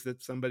knew was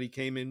that somebody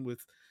came in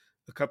with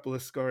a couple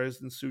of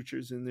scars and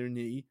sutures in their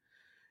knee,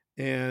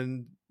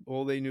 and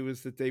all they knew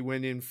is that they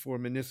went in for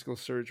meniscal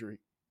surgery.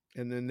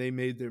 And then they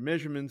made their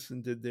measurements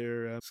and did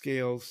their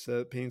scales,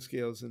 pain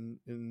scales and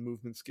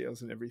movement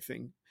scales and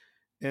everything.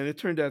 And it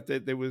turned out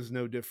that there was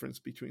no difference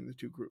between the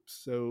two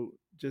groups. So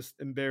just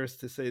embarrassed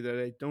to say that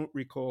I don't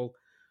recall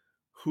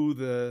who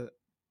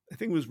I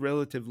think it was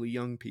relatively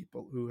young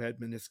people who had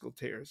meniscal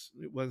tears.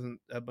 It wasn't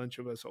a bunch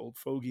of us old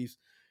fogies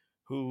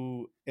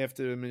who,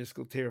 after the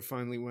meniscal tear,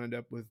 finally wound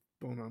up with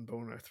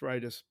bone-on-bone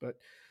arthritis. But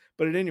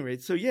at any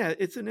rate, so yeah,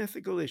 it's an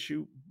ethical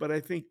issue, but I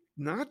think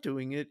not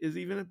doing it is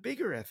even a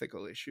bigger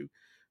ethical issue,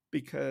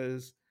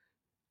 because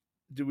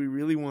do we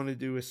really want to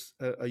do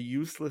a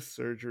useless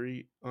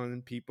surgery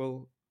on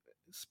people,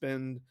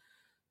 spend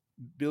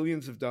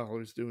billions of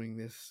dollars doing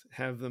this,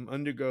 have them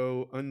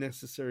undergo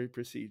unnecessary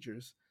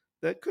procedures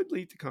that could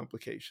lead to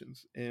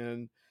complications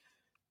and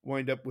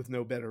wind up with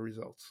no better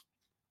results?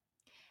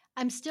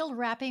 I'm still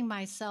wrapping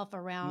myself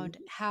around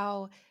Mhm.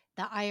 how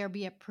the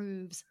IRB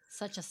approves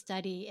such a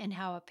study and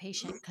how a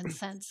patient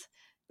consents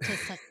to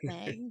such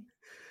thing.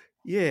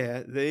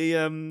 Yeah, they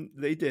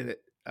did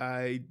it.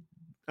 I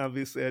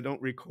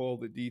don't recall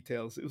the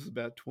details. It was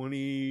about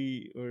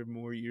 20 or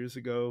more years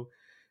ago,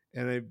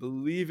 and I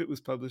believe it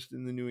was published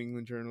in the New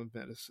England Journal of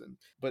Medicine.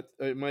 But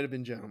it might have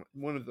been JAMA,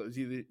 one of those,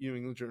 either New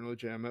England Journal or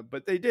JAMA.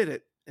 But they did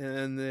it,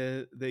 and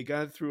they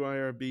got through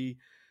IRB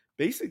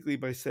basically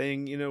by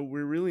saying,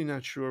 we're really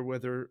not sure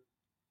whether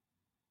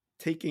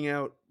taking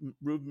out,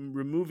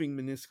 removing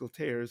meniscal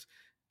tears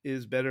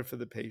is better for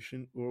the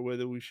patient, or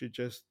whether we should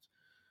just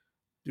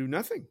do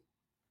nothing.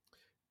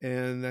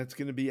 And that's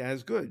going to be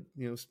as good.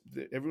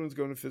 Everyone's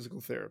going to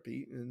physical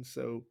therapy, and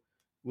so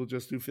we'll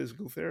just do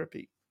physical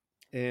therapy.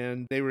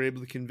 And they were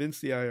able to convince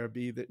the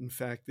IRB that, in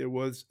fact, there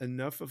was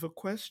enough of a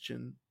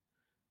question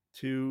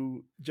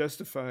to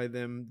justify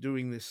them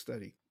doing this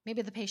study.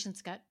 Maybe the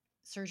patients got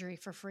surgery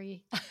for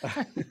free.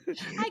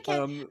 I can't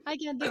um, I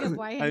can't think of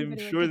why I'm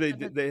anybody would sure they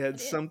consider did. that, They had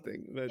but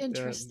something, but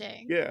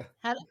interesting. yeah,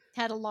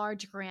 Had a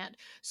large grant.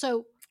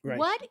 So right.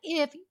 what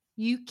if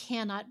you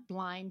cannot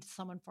blind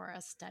someone for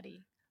a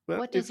study? Well,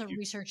 What does if a you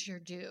researcher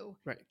do?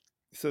 right.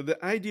 So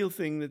the ideal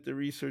thing that the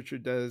researcher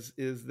does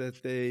is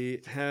that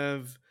they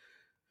have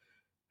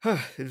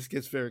this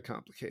gets very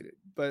complicated,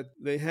 but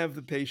they have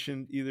the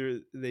patient, either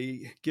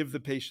they give the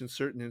patient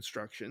certain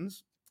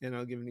instructions, and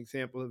I'll give an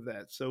example of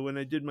that. So when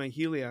I did my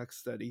Heliox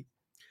study,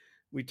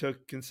 we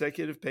took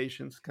consecutive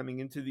patients coming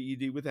into the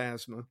ED with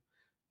asthma,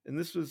 and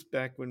this was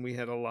back when we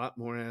had a lot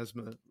more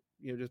asthma,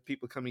 just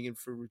people coming in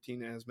for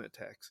routine asthma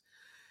attacks.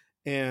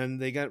 And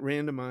they got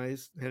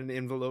randomized, had an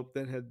envelope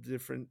that had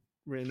different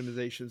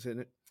randomizations in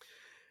it.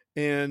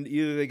 And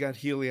either they got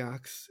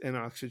Heliox and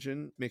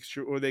oxygen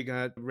mixture, or they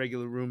got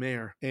regular room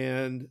air.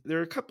 And there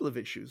are a couple of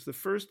issues. The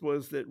first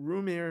was that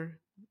room air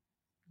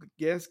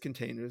gas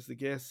containers, the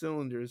gas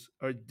cylinders,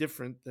 are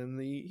different than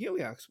the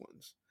Heliox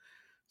ones.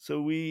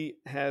 So we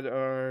had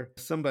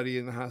somebody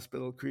in the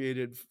hospital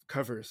created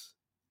covers,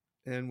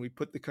 and we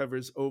put the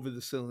covers over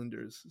the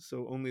cylinders,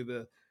 so only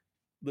the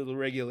little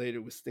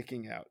regulator was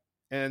sticking out.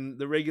 And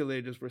the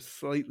regulators were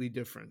slightly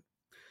different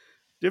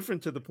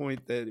to the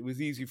point that it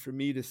was easy for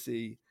me to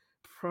see,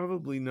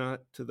 probably not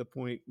to the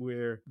point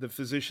where the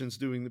physicians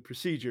doing the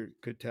procedure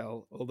could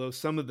tell, although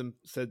some of them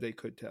said they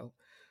could tell.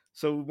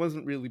 So it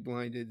wasn't really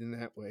blinded in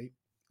that way.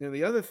 And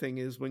the other thing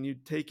is, when you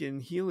take in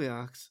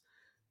Heliox,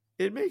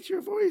 it makes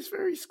your voice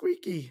very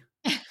squeaky.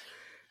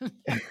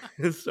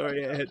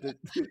 Sorry,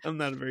 I'm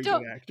not a very good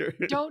don't actor.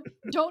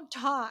 don't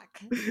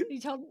talk.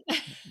 You told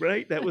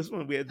Right? That was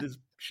one. We had this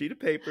sheet of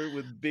paper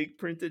with big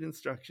printed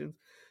instructions.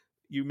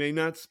 You may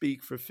not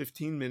speak for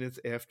 15 minutes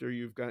after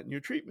you've gotten your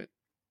treatment.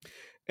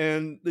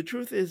 And the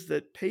truth is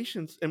that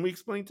patients, and we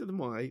explained to them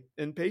why,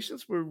 and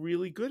patients were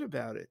really good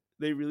about it.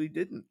 They really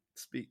didn't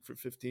speak for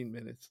 15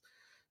 minutes.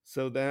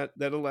 So that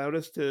allowed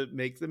us to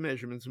make the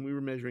measurements, and we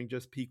were measuring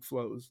just peak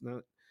flows,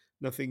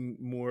 nothing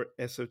more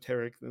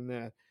esoteric than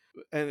that.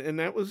 And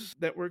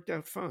that worked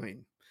out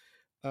fine.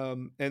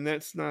 And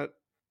that's not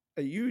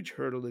a huge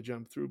hurdle to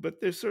jump through, but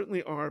there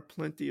certainly are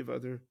plenty of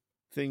other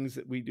things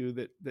that we do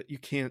that you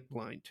can't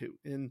blind to.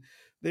 And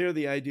there,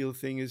 the ideal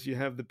thing is you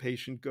have the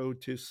patient go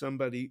to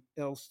somebody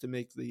else to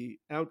make the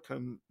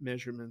outcome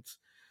measurements,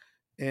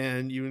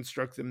 and you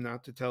instruct them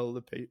not to tell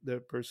the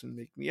person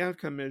making the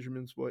outcome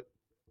measurements what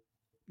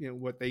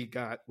they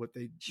got, what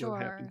happened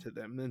Sure, to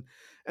them.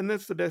 And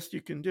that's the best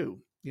you can do.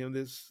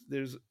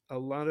 There's a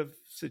lot of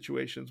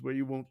situations where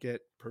you won't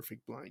get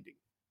perfect blinding,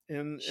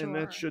 and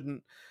that sure.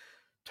 shouldn't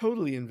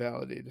totally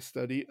invalidate a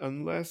study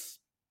unless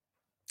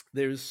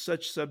there's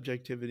such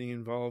subjectivity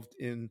involved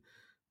in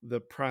the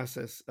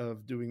process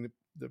of doing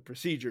the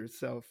procedure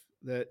itself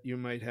that you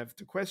might have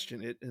to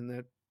question it,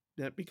 and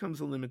that becomes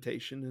a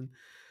limitation. And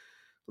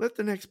let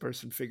the next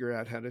person figure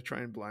out how to try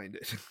and blind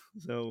it.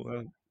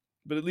 So,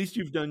 but at least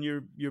you've done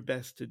your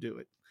best to do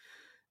it.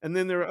 And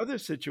then there are other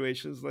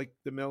situations like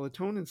the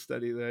melatonin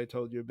study that I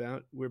told you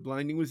about, where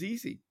blinding was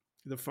easy.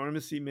 The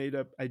pharmacy made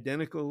up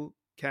identical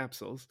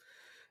capsules,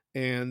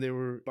 and there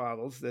were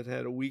bottles that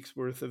had a week's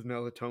worth of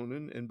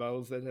melatonin and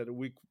bottles that had a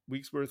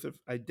week's worth of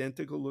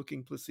identical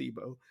looking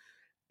placebo.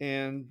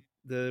 And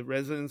the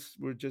residents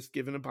were just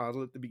given a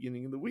bottle at the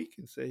beginning of the week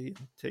and say,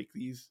 take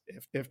these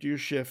after your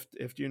shift,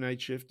 after your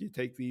night shift, you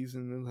take these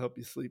and they'll help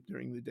you sleep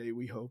during the day,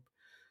 we hope,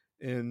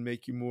 and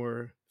make you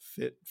more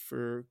fit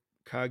for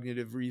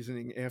cognitive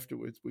reasoning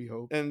afterwards, we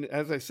hope. And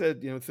as I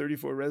said,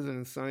 34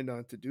 residents signed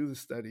on to do the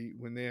study.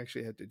 When they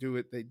actually had to do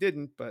it, they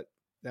didn't, but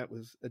that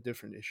was a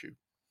different issue.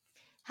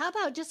 How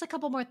about just a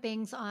couple more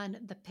things on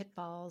the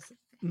pitfalls?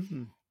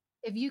 Mm-hmm.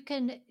 If you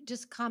can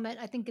just comment,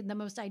 I think in the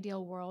most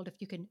ideal world, if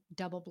you can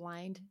double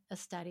blind a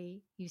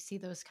study, you see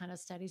those kind of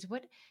studies.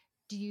 What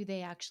do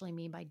they actually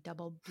mean by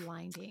double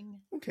blinding?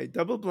 Okay,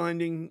 double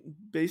blinding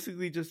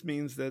basically just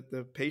means that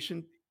the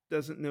patient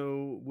doesn't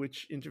know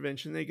which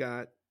intervention they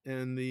got,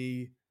 and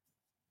the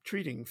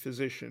treating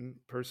physician,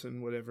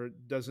 person, whatever,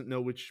 doesn't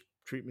know which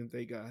treatment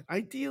they got.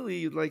 Ideally,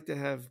 you'd like to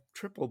have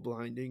triple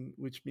blinding,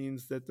 which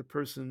means that the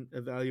person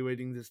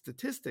evaluating the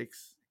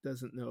statistics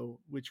doesn't know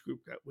which group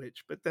got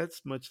which, but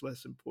that's much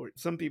less important.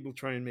 Some people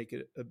try and make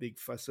it a big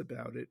fuss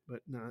about it, but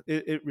not.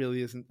 It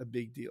really isn't a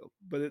big deal.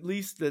 But at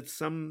least that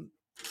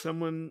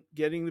someone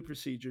getting the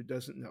procedure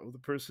doesn't know. The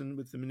person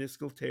with the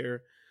meniscal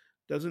tear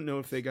doesn't know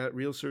if they got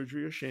real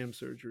surgery or sham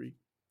surgery.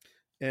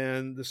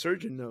 And the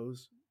surgeon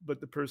knows,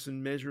 but the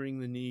person measuring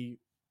the knee,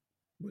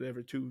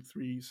 whatever, 2,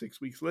 3,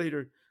 6 weeks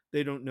later,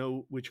 they don't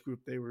know which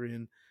group they were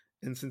in.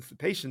 And since the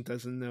patient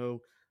doesn't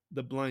know,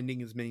 the blinding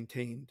is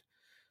maintained.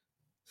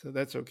 So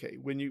that's okay.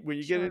 When you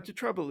get into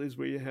trouble is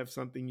where you have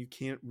something you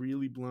can't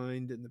really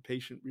blind and the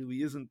patient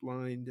really isn't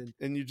blind,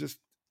 and you just,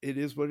 it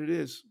is what it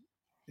is.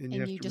 And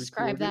you have you to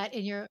describe record it. that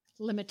in your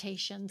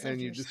limitations And of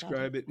you your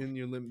describe study. it in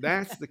your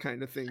that's the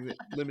kind of thing that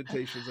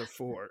limitations are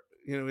for.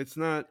 It's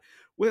not,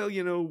 well,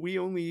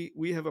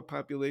 we have a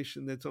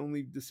population that's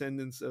only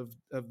descendants of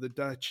the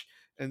Dutch,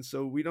 and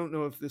so we don't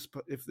know if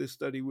this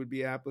study would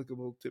be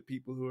applicable to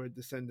people who are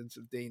descendants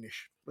of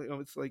Danish.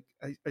 It's like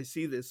I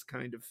see this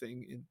kind of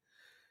thing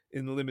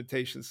in the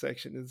limitation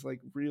section. It's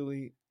like,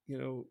 really,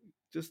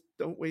 just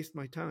don't waste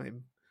my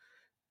time.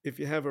 If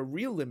you have a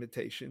real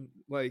limitation,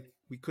 like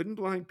we couldn't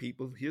blind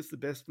people, here's the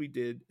best we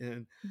did,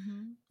 and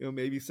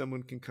maybe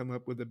someone can come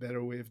up with a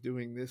better way of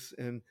doing this.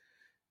 And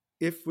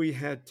if we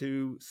had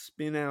to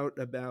spin out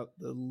about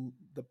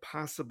the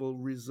possible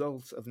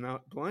results of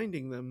not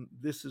blinding them,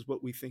 this is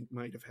what we think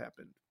might have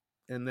happened.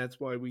 And that's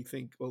why we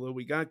think, although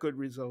we got good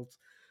results,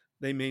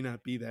 they may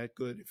not be that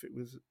good if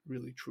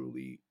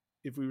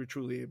we were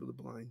truly able to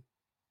blind.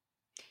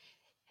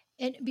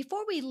 And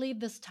before we leave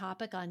this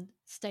topic on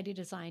study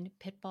design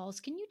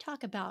pitfalls, can you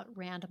talk about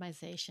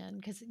randomization?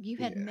 Because you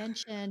had Yeah.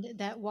 mentioned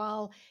that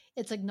while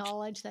it's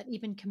acknowledged that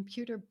even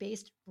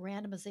computer-based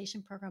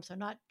randomization programs are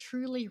not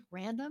truly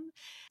random,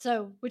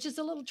 so which is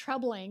a little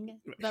troubling.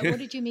 But what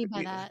did you mean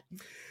by that?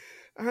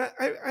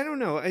 I don't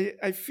know.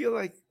 I feel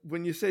like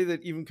when you say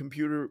that even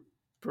computer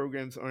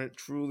programs aren't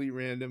truly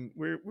random,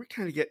 we're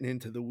kind of getting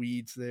into the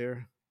weeds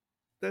there.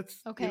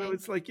 That's, Okay,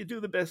 it's like you do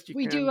the best you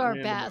we do can our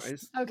best.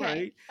 randomize, Okay,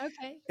 right?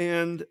 okay.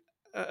 And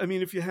I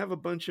mean, if you have a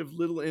bunch of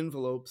little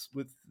envelopes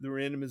with the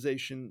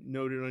randomization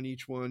noted on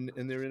each one,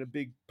 and they're in a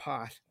big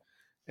pot,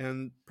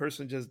 and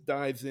person just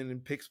dives in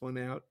and picks one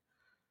out,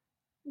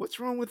 what's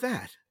wrong with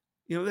that?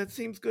 That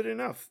seems good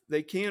enough.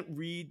 They can't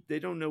read, they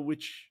don't know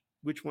which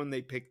one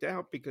they picked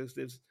out because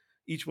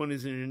each one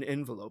is in an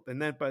envelope.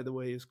 And that, by the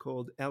way, is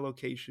called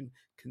allocation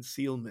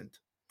concealment.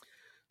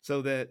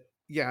 So that,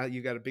 yeah,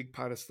 you got a big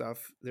pot of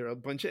stuff. There are a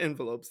bunch of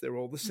envelopes. They're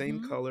all the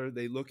same color.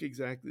 They look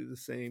exactly the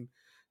same.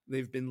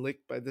 They've been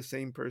licked by the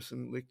same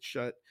person, licked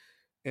shut,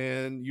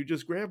 and you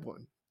just grab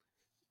one.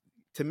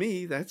 To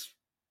me, that's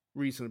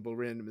reasonable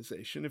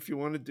randomization. If you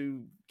want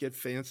to get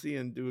fancy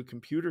and do a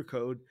computer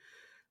code,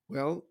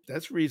 well,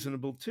 that's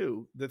reasonable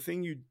too. The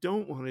thing you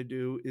don't want to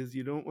do is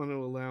you don't want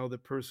to allow the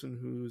person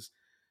who's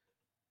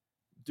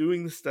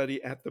doing the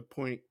study at the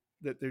point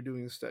that they're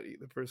doing the study,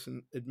 the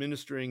person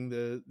administering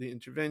the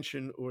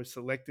intervention or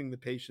selecting the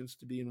patients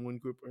to be in one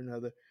group or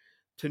another,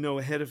 to know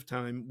ahead of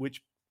time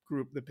which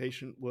group the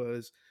patient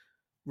was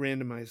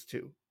randomized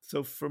to.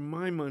 So for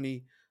my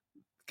money,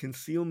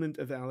 concealment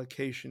of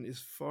allocation is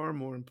far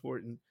more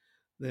important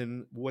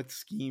than what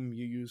scheme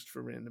you used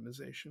for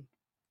randomization.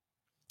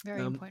 Very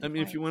important I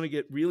mean, if you point. want to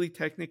get really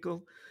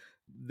technical,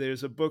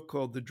 there's a book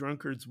called The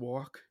Drunkard's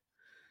Walk,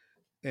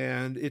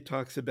 and it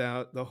talks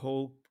about the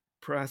whole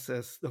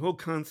process, the whole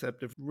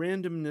concept of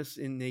randomness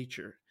in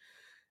nature.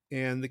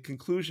 And the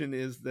conclusion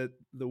is that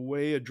the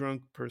way a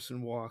drunk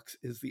person walks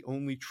is the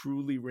only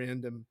truly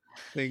random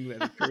thing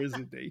that occurs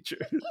in nature.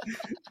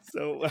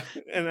 So,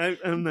 and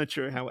I'm not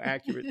sure how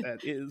accurate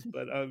that is,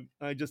 but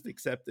I just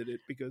accepted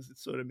it because it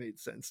sort of made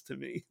sense to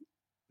me.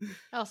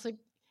 Also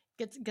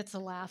gets a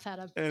laugh out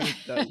of. And it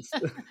does.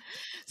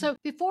 So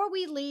before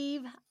we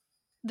leave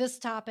this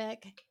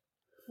topic,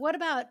 what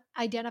about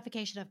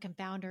identification of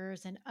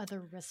confounders and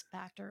other risk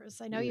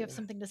factors? I know you have Yeah.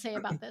 something to say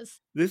about this.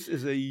 This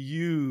is a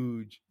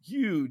huge,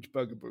 huge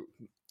bugaboo.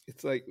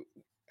 It's like,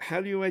 how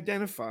do you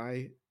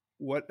identify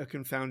what a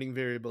confounding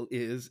variable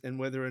is and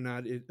whether or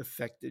not it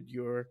affected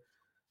your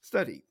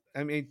study?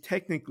 I mean,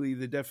 technically,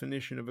 the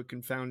definition of a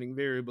confounding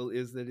variable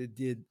is that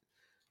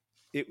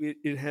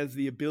it has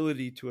the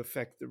ability to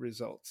affect the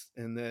results,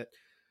 and that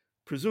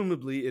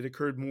presumably it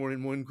occurred more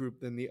in one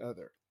group than the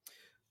other.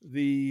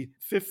 The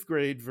fifth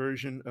grade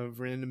version of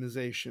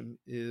randomization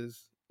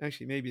is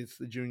actually, maybe it's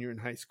the junior in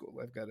high school.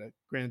 I've got a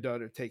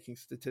granddaughter taking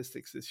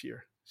statistics this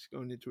year. She's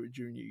going into her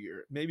junior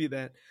year. Maybe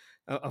that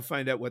I'll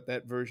find out what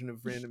that version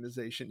of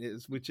randomization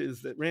is, which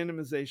is that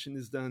randomization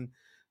is done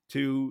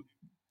to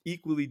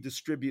equally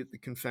distribute the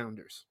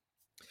confounders.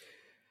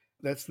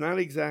 That's not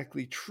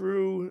exactly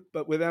true,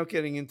 but without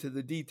getting into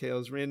the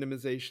details,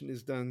 randomization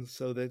is done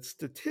so that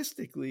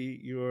statistically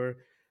you're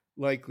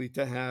likely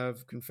to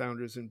have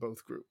confounders in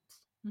both groups.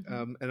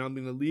 Mhm. And I'm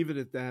going to leave it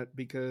at that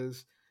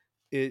because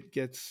it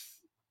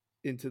gets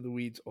into the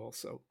weeds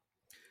also.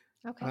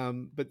 Okay.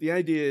 But the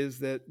idea is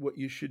that what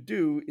you should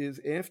do is,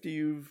 after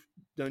you've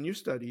done your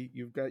study,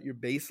 you've got your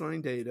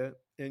baseline data,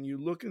 and you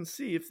look and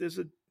see if there's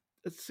a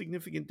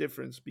significant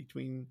difference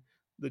between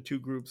the two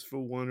groups for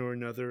one or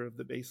another of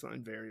the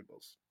baseline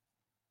variables.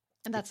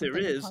 And If that's there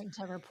something is, important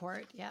to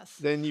report. Yes.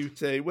 then you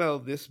say, well,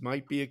 this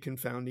might be a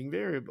confounding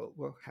variable.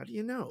 Well, how do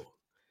you know?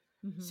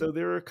 Mhm. So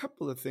there are a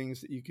couple of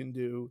things that you can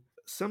do.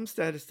 Some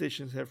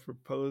statisticians have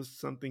proposed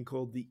something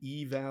called the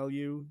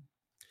E-value.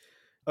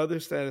 Other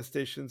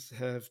statisticians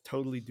have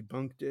totally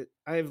debunked it.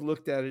 I've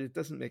looked at it. It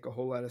doesn't make a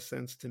whole lot of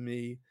sense to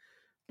me.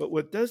 But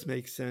what does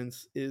make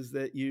sense is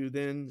that you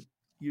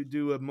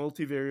do a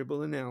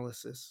multivariable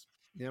analysis.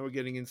 Now we're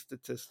getting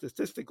into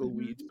statistical Mhm.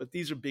 weeds, but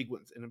these are big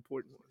ones and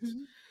important ones.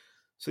 Mhm.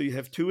 So you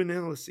have two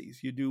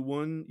analyses. You do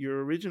one,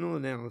 your original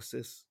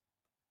analysis.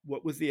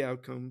 What was the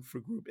outcome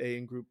for group A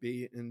and group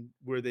B, and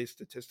were they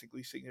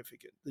statistically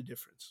significant, the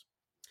difference?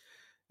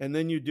 And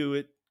then you do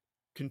it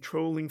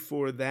controlling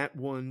for that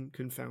one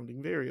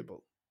confounding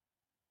variable.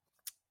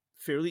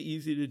 Fairly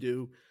easy to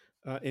do.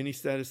 Any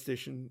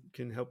statistician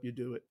can help you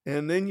do it.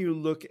 And then you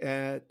look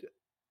at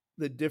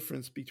the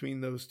difference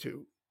between those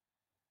two.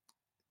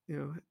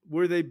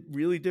 Were they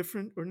really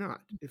different or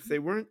not? If they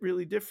weren't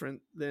really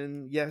different,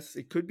 then yes,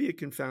 it could be a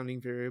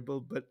confounding variable,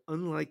 but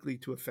unlikely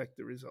to affect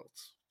the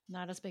results.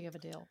 Not as big of a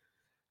deal.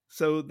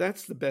 So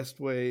that's the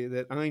best way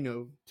that I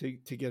know to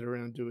get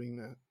around doing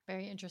that.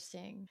 Very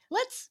interesting.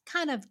 Let's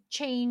kind of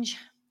change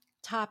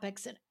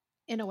topics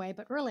in a way,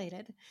 but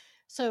related.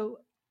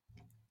 So,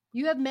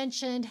 you have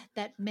mentioned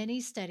that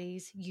many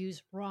studies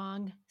use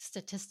wrong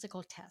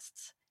statistical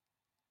tests.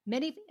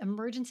 Many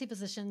emergency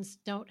physicians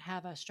don't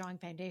have a strong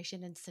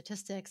foundation in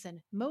statistics,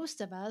 and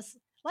most of us,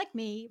 like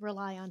me,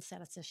 rely on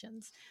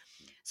statisticians.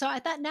 So I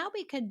thought now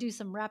we could do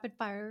some rapid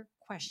fire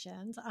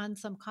questions on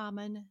some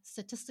common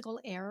statistical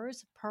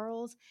errors,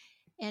 pearls,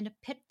 and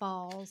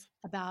pitfalls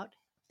about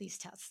these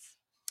tests.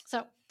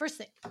 So, first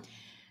thing,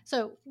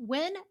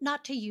 when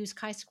not to use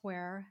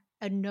chi-square,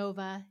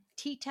 ANOVA,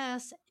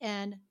 t-test,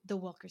 and the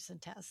Wilkerson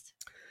test.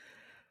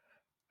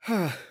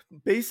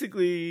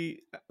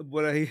 Basically,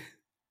 what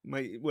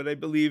I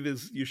believe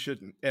is you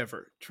shouldn't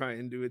ever try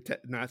and do it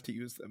not to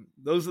use them.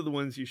 Those are the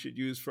ones you should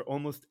use for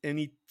almost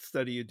any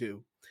study you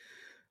do.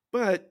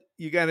 But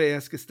you got to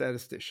ask a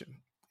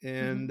statistician.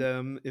 And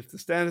if the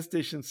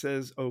statistician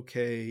says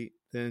okay,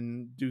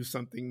 then do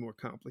something more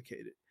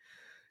complicated.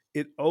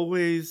 It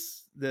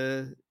always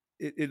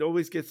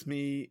gets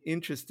me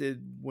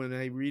interested when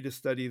I read a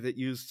study that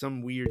used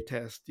some weird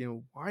test.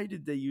 Why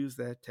did they use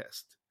that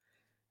test?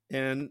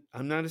 And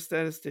I'm not a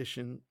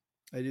statistician.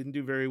 I didn't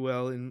do very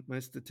well in my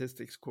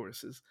statistics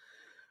courses.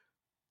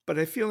 But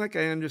I feel like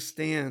I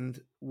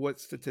understand what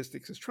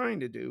statistics is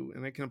trying to do,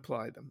 and I can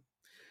apply them.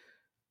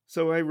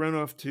 So I run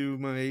off to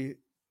my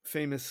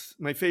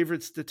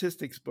favorite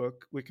statistics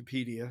book,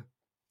 Wikipedia,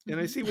 and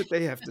I see what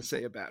they have to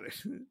say about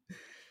it.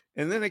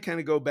 And then I kind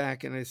of go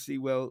back and I see,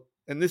 well,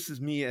 and this is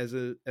me as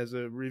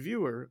a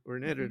reviewer or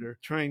an editor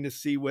trying to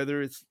see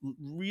whether it's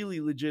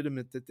really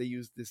legitimate that they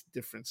use this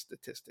different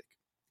statistic.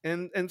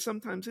 And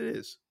sometimes it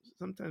is.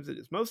 Sometimes it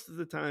is. Most of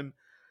the time,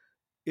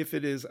 if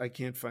it is, I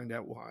can't find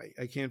out why.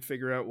 I can't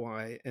figure out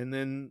why. And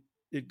then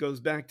it goes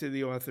back to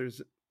the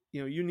authors.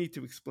 You need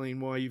to explain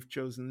why you've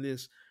chosen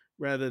this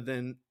rather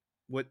than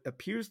what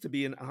appears to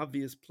be an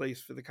obvious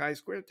place for the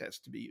chi-square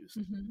test to be used.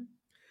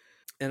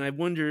 And I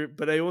wonder,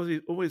 but I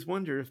always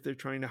wonder if they're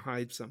trying to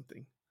hide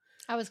something.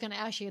 I was going to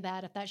ask you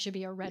that, if that should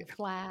be a red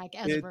flag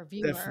as a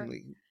reviewer.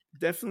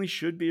 Definitely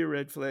should be a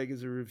red flag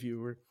as a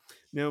reviewer.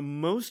 Now,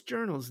 most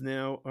journals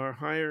now are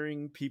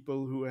hiring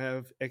people who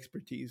have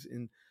expertise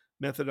in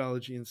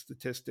methodology and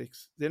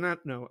statistics.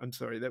 I'm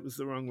sorry, that was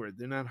the wrong word.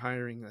 They're not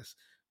hiring us.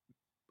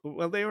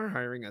 Well, they are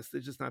hiring us.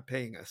 They're just not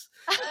paying us.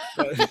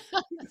 But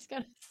That's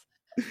good.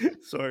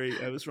 sorry,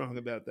 I was wrong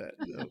about that.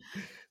 No.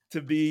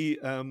 To be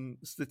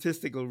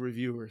statistical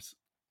reviewers.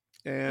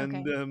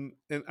 Okay.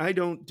 And I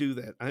don't do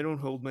that. I don't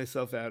hold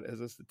myself out as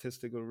a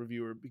statistical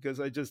reviewer because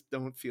I just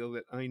don't feel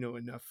that I know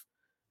enough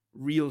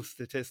real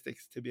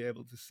statistics to be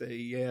able to say,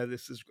 yeah,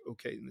 this is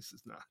okay and this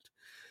is not.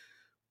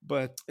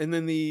 But and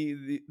then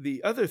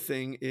the other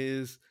thing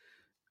is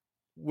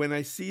when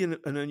I see an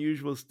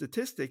unusual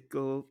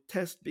statistical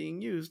test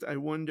being used, I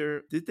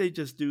wonder, did they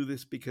just do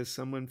this because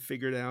someone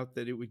figured out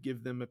that it would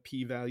give them a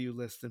p-value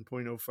less than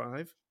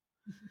 0.05?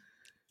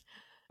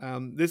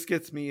 This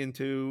gets me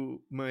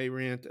into my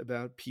rant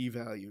about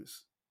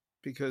p-values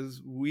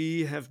because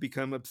we have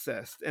become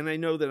obsessed. And I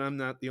know that I'm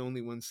not the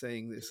only one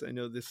saying this. I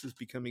know this is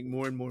becoming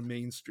more and more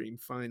mainstream,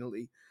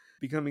 finally,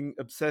 becoming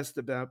obsessed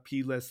about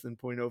p less than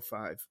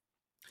 0.05.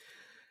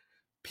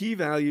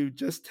 P-value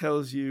just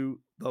tells you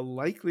the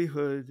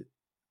likelihood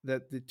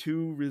that the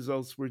two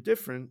results were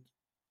different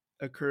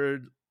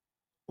occurred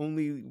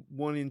only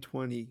 1 in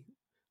 20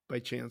 by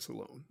chance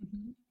alone.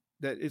 Mhm.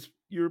 That is,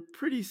 you're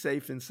pretty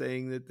safe in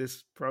saying that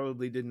this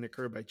probably didn't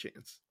occur by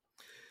chance.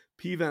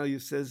 P-value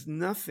says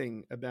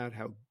nothing about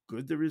how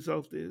good the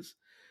result is,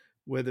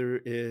 whether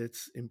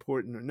it's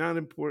important or not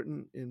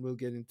important, and we'll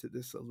get into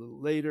this a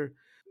little later,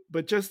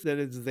 but just that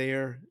it's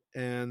there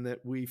and that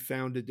we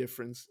found a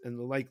difference, and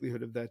the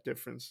likelihood of that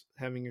difference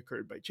having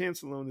occurred by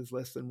chance alone is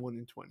less than 1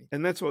 in 20.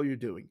 And that's all you're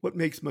doing. What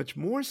makes much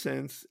more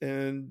sense,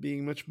 and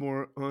being much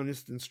more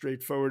honest and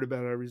straightforward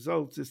about our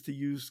results, is to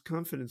use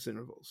confidence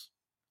intervals.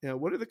 Now,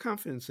 what are the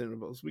confidence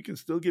intervals? We can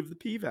still give the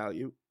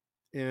p-value,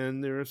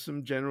 and there are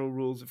some general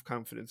rules of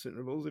confidence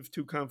intervals. If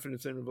two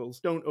confidence intervals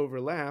don't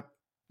overlap,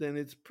 then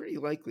it's pretty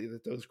likely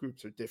that those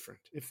groups are different.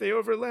 If they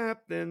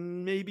overlap,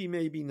 then maybe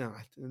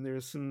not. And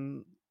there's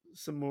some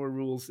more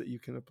rules that you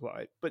can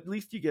apply. But at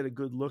least you get a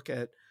good look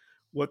at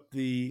what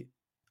the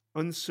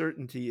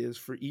uncertainty is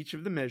for each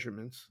of the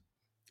measurements,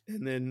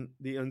 and then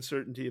the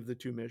uncertainty of the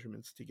two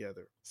measurements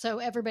together. So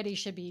everybody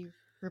should be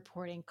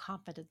reporting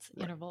confidence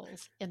Right.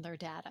 intervals in their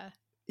data.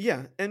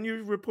 Yeah, and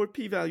you report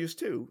p-values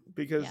too,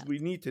 because Yes. we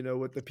need to know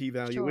what the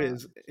p-value Sure.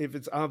 is. If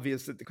it's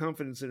obvious that the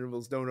confidence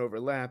intervals don't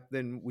overlap,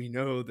 then we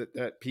know that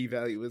that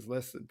p-value is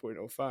less than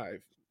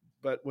 0.05.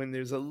 But when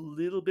there's a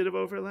little bit of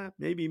overlap,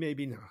 maybe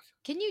not.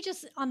 Can you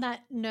just, on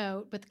that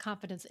note with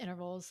confidence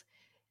intervals,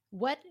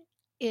 what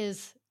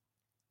is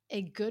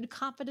a good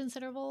confidence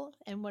interval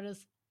and what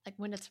is like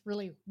when it's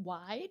really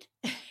wide?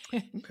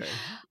 Okay,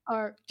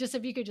 Or just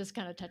if you could just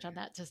kind of touch on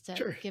that just to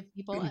sure. give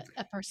people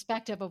a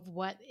perspective of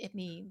what it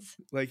means.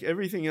 Like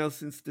everything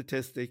else in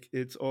statistic,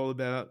 it's all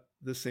about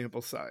the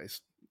sample size.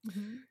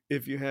 Mhm.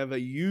 If you have a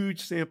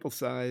huge sample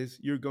size,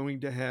 you're going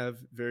to have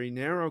very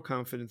narrow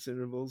confidence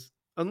intervals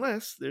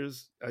unless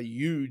there's a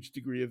huge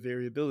degree of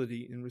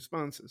variability in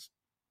responses.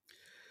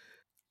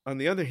 On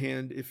the other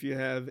hand, if you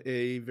have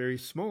a very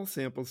small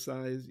sample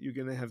size, you're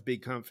going to have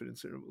big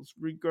confidence intervals,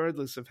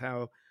 regardless of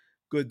how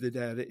good the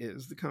data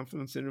is. The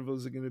confidence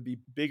intervals are going to be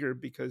bigger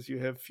because you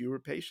have fewer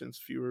patients,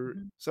 fewer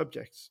Mhm.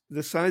 subjects.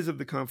 The size of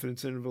the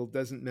confidence interval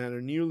doesn't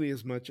matter nearly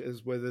as much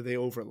as whether they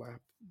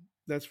overlap.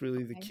 That's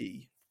really the Okay.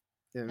 key.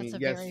 I That's mean, a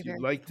yes, very, you'd very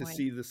good like to point.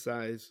 see the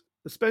size,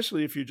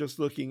 especially if you're just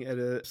looking at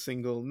a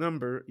single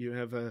number. You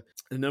have a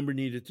number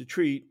needed to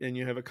treat, and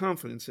you have a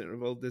confidence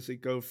interval. Does it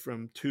go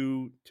from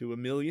 2 to a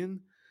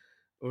million?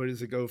 Or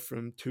does it go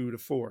from 2 to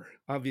 4?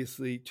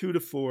 Obviously, 2 to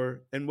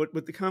 4. And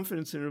what the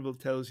confidence interval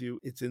tells you,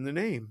 it's in the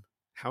name.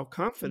 How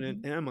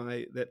confident Mhm. am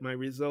I that my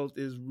result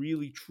is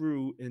really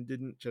true and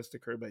didn't just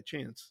occur by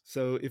chance?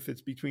 So if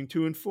it's between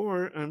 2 and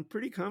 4, I'm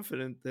pretty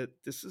confident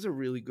that this is a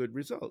really good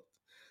result.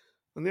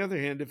 On the other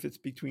hand, if it's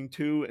between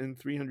 2 and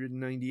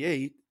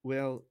 398,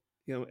 well,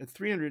 at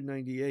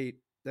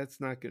 398,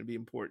 that's not going to be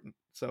important.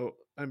 So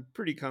I'm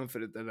pretty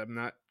confident that I'm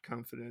not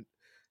confident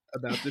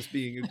about this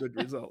being a good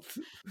result.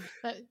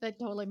 That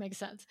totally makes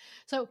sense.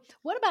 So,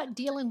 what about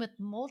dealing with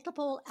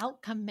multiple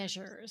outcome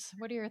measures?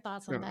 What are your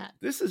thoughts on that?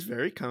 This is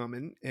very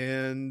common,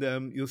 and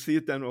you'll see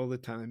it done all the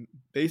time.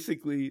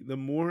 Basically, the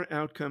more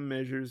outcome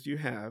measures you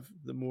have,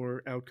 the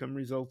more outcome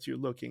results you're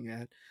looking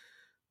at,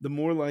 the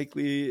more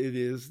likely it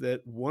is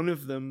that one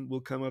of them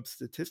will come up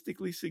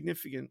statistically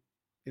significant.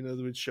 In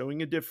other words,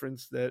 showing a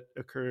difference that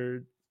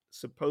occurred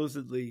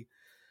supposedly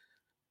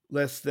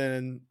less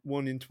than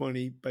 1 in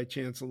 20 by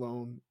chance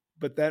alone,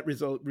 but that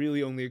result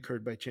really only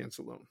occurred by chance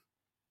alone.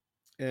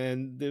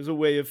 And there's a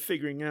way of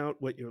figuring out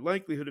what your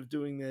likelihood of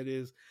doing that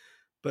is.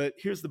 But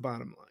here's the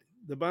bottom line.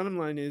 The bottom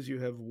line is you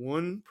have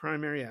one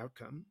primary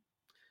outcome,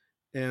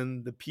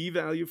 and the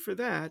p-value for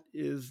that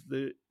is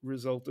the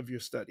result of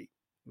your study.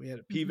 We had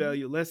a Mhm.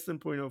 p-value less than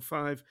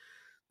 0.05.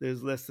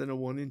 There's less than a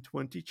 1 in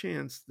 20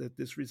 chance that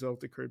this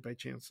result occurred by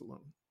chance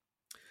alone.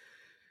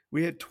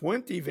 We had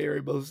 20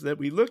 variables that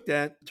we looked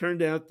at.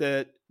 Turned out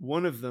that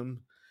one of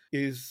them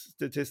is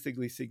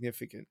statistically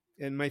significant.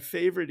 And my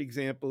favorite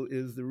example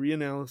is the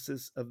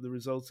reanalysis of the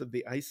results of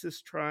the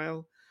ISIS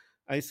trial.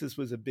 ISIS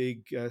was a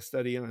big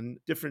study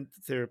on different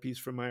therapies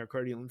for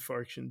myocardial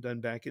infarction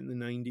done back in the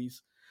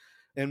 90s.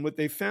 And what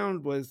they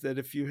found was that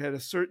if you had a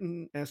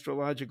certain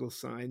astrological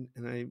sign,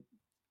 and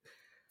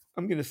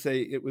I'm going to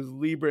say it was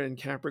Libra and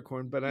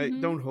Capricorn, but I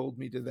Mm-hmm. don't hold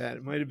me to that.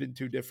 It might have been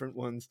two different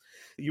ones.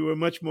 You were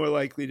much more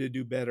likely to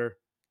do better.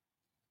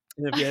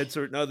 And if you had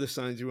certain other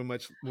signs, you were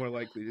much more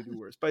likely to do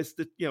worse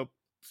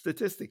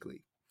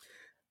statistically.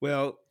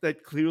 Well,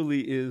 that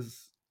clearly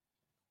is,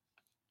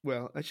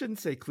 well, I shouldn't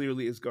say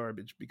clearly is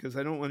garbage, because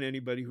I don't want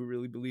anybody who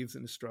really believes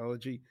in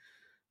astrology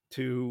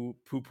to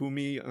poo-poo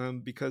me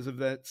because of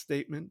that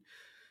statement.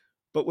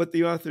 But what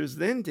the authors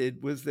then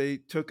did was they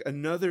took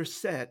another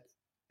set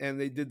and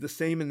they did the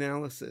same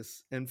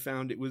analysis and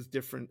found it was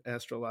different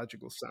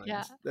astrological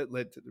Yeah. signs that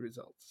led to the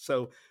results.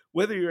 So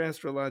whether your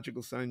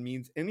astrological sign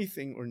means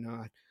anything or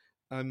not,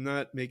 I'm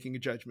not making a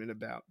judgment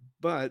about.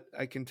 But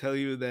I can tell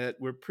you that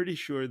we're pretty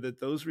sure that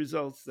those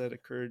results that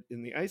occurred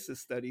in the ISIS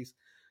studies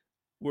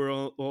were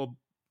all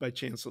by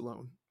chance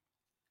alone,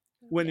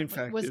 when Yeah, in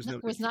fact there's no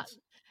difference.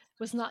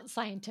 was not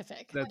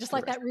scientific. That's Just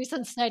like correct. that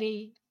recent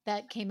study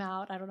that came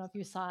out, I don't know if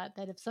you saw it,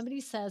 that if somebody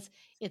says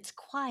it's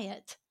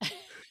quiet,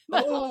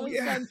 then all Oh, of a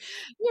yeah, sudden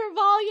your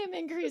volume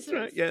that's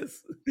right. increases.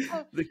 Yes,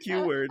 Oh, the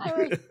Q word.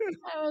 I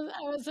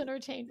was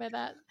entertained by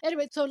that.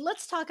 Anyway, so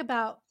let's talk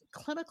about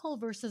clinical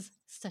versus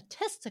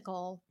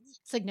statistical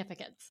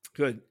significance.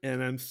 Good.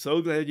 And I'm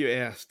so glad you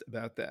asked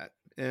about that.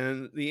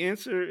 And the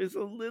answer is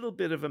a little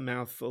bit of a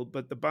mouthful,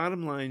 but the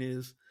bottom line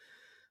is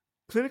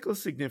clinical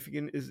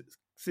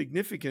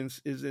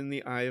significance is in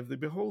the eye of the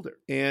beholder.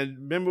 And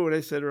remember what I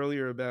said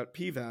earlier about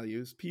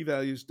p-values.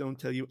 P-values don't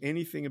tell you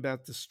anything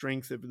about the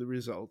strength of the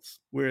results,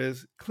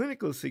 whereas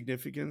clinical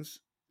significance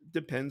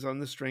depends on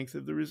the strength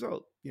of the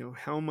result.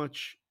 How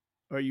much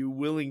are you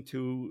willing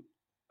to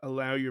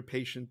allow your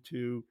patient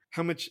to,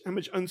 how much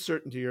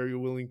uncertainty are you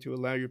willing to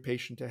allow your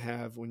patient to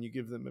have when you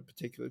give them a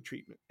particular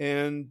treatment?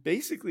 And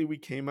basically we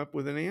came up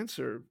with an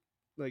answer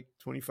like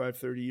 25,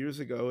 30 years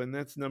ago, and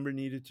that's number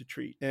needed to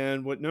treat.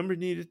 And what number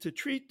needed to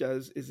treat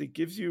does is it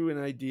gives you an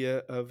idea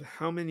of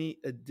how many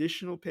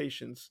additional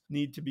patients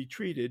need to be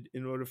treated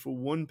in order for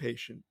one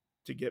patient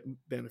to get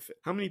benefit.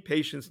 How many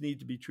patients need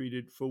to be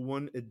treated for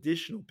one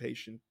additional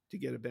patient to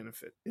get a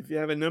benefit? If you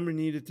have a number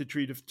needed to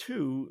treat of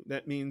 2,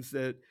 that means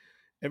that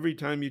every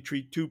time you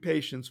treat 2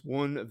 patients,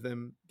 one of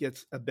them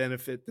gets a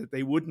benefit that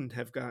they wouldn't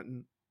have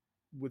gotten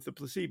with the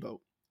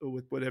placebo or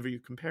with whatever your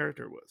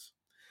comparator was.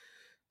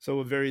 So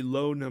a very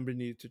low number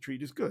needed to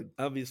treat is good.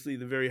 Obviously,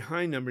 the very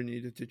high number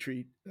needed to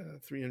treat,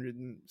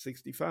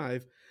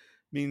 365,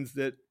 means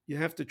that you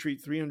have to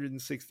treat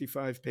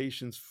 365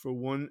 patients for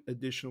one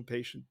additional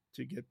patient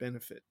to get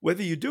benefit.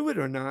 Whether you do it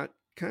or not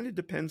kind of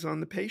depends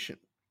on the patient.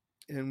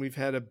 And we've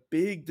had a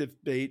big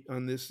debate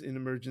on this in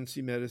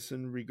emergency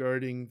medicine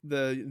regarding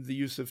the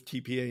use of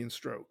TPA in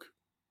stroke.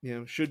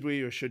 Should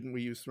we or shouldn't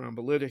we use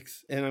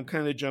thrombolytics? And I'm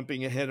kind of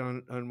jumping ahead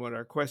on what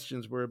our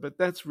questions were, but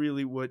that's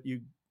really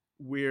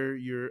where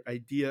your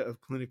idea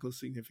of clinical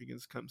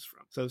significance comes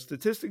from. So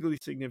statistical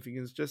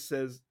significance just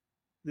says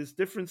this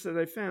difference that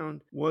I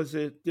found,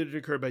 did it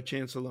occur by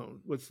chance alone?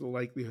 What's the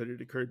likelihood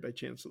it occurred by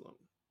chance alone?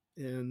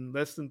 And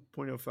less than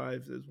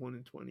 0.05 is 1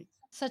 in 20.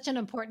 Such an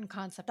important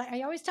concept.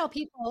 I always tell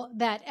people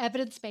that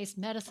evidence-based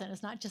medicine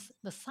is not just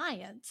the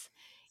science,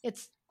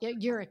 it's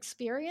your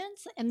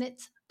experience and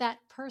it's that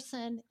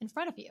person in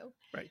front of you.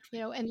 Right.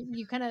 And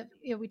you kind of,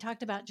 we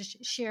talked about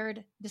just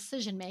shared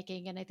decision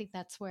making, and I think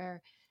that's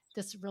where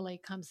this really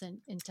comes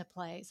into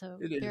play. So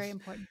It very is.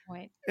 important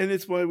point. And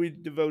it's why we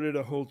devoted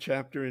a whole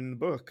chapter in the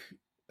book,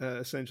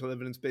 Essential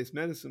Evidence-Based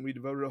Medicine. We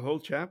devoted a whole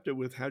chapter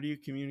with how do you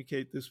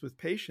communicate this with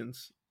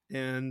patients.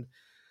 And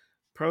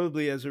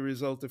probably as a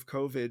result of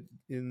COVID,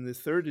 in the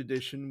 3rd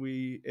edition,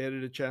 we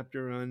added a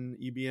chapter on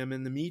EBM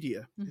and the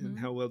media, and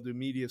how well do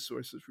media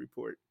sources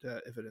report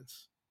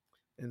evidence,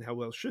 and how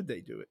well should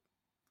they do it.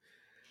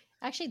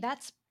 Actually,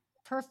 that's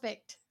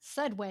perfect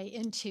segue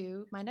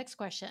into my next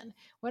question.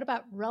 What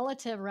about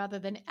relative rather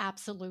than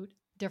absolute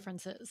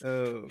differences?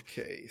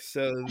 Okay,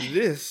 so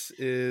this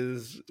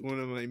is one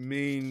of my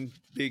main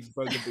big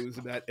bugaboos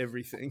about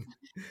everything.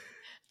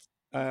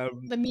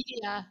 The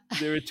media.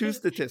 There are 2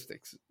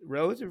 statistics,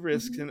 relative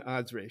risks Mhm. and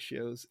odds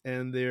ratios,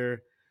 and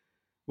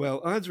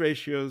odds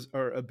ratios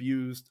are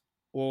abused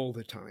all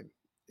the time.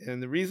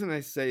 And the reason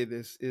I say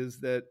this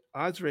is that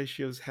odds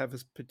ratios have a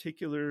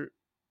particular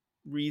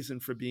reason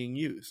for being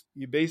used.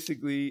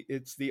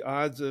 It's the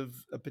odds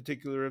of a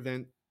particular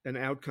event, an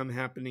outcome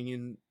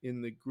happening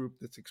in the group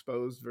that's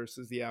exposed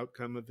versus the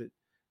outcome of it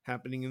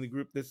happening in the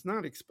group that's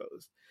not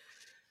exposed.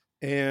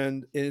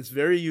 And it's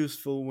very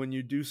useful when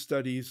you do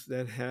studies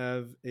that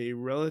have a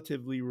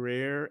relatively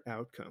rare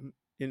outcome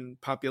in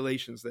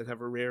populations that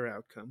have a rare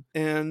outcome.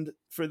 And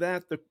for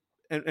that,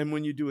 and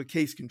when you do a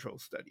case control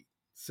study.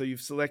 So you've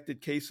selected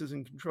cases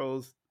and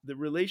controls, the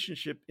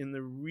relationship in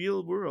the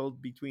real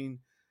world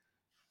between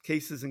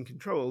cases and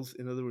controls,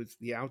 in other words,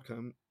 the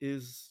outcome,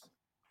 is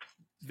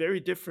very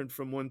different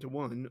from 1 to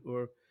 1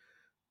 or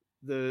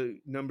the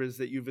numbers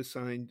that you've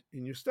assigned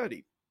in your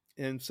study.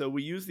 And so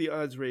we use the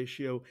odds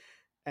ratio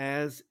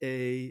as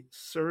a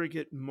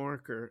surrogate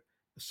marker,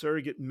 a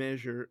surrogate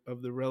measure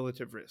of the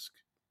relative risk.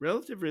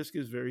 Relative risk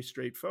is very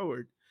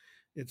straightforward.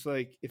 It's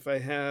like if I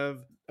have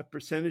a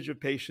percentage of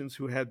patients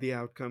who had the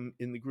outcome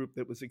in the group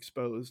that was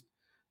exposed,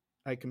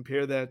 I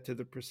compare that to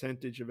the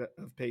percentage of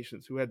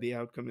patients who had the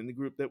outcome in the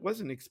group that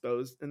wasn't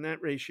exposed, and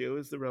that ratio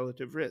is the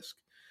relative risk.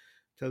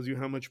 It tells you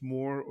how much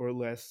more or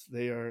less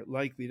they are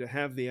likely to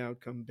have the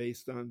outcome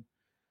based on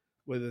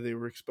whether they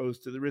were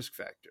exposed to the risk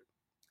factor.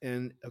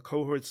 And a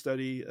cohort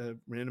study, a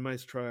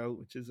randomized trial,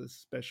 which is a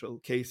special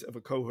case of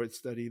a cohort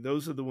study,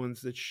 those are the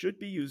ones that should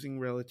be using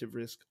relative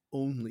risk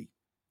only.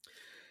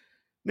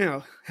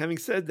 Now, having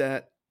said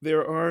that,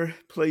 there are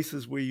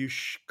places where you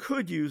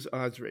could use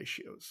odds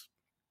ratios.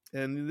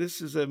 And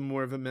this is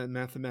more of a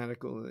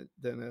mathematical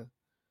than a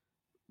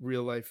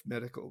real life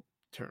medical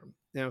term.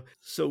 Now,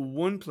 so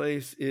one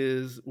place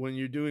is when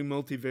you're doing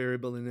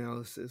multivariable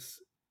analysis,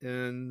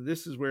 and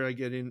this is where I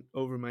get in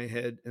over my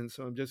head. And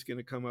so I'm just going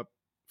to come up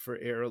for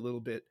air a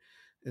little bit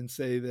and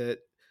say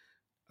that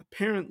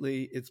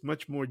apparently it's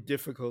much more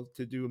difficult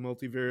to do a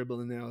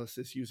multivariable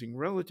analysis using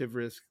relative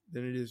risk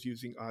than it is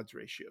using odds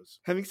ratios.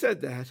 Having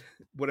said that,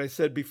 what I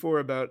said before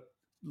about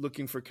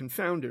looking for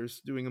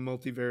confounders, doing a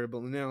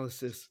multivariable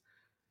analysis,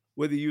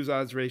 whether you use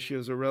odds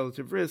ratios or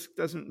relative risk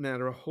doesn't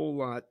matter a whole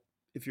lot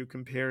if you're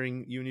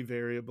comparing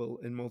univariable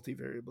and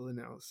multivariable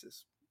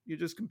analysis. You're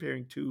just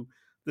comparing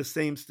the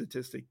same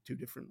statistic two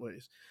different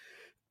ways.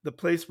 The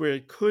place where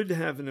it could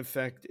have an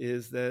effect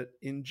is that,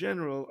 in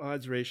general,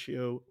 odds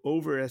ratio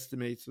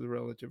overestimates the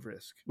relative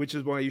risk, which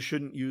is why you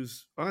shouldn't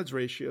use odds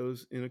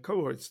ratios in a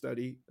cohort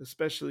study,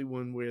 especially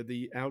one where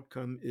the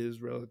outcome is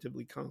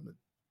relatively common.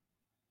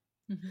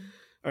 Mm-hmm.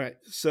 All right,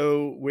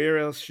 so where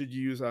else should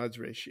you use odds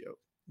ratio?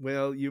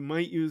 Well, you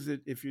might use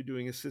it if you're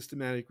doing a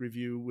systematic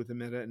review with a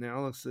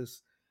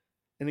meta-analysis.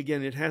 And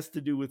again, it has to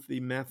do with the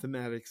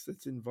mathematics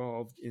that's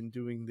involved in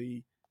doing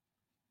the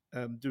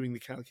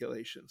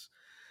calculations.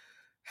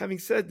 Having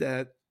said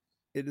that,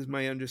 it is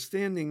my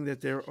understanding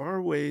that there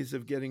are ways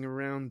of getting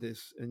around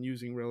this and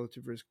using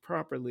relative risk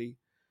properly,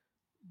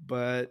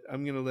 but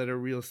I'm going to let a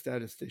real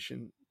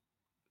statistician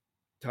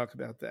talk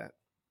about that.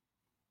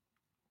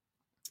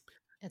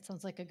 It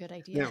sounds like a good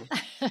idea. Now,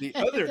 the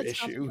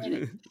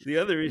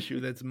other issue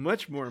that's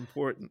much more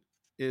important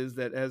is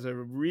that as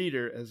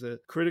a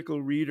critical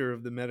reader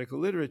of the medical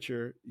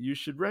literature, you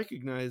should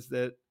recognize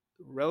that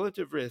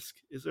relative risk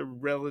is a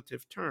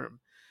relative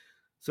term.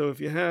 So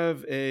if you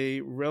have a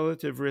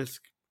relative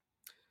risk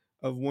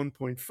of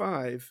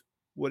 1.5,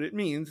 what it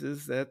means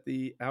is that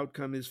the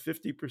outcome is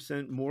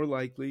 50% more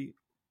likely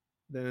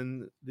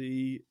than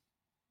the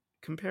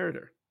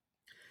comparator.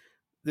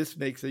 This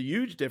makes a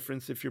huge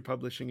difference if you're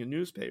publishing a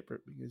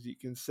newspaper, because you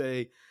can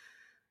say,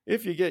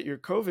 if you get your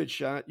COVID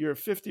shot, you're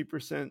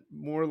 50%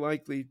 more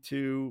likely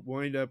to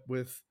wind up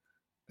with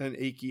an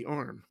achy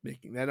arm.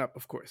 Making that up,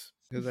 of course,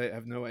 because I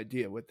have no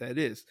idea what that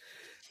is.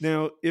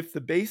 Now, if the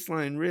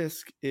baseline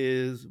risk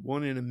is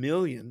 1 in a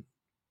million,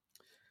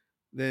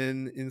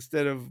 then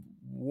instead of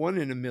 1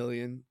 in a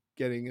million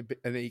getting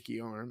an achy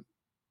arm,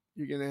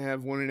 you're going to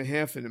have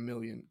 1.5 in a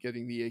million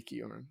getting the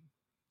achy arm.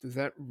 Does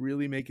that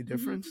really make a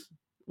difference? Mm-hmm.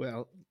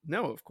 Well,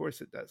 no, of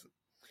course it doesn't.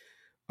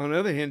 On the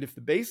other hand, if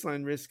the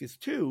baseline risk is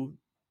 2,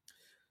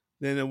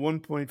 then a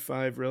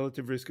 1.5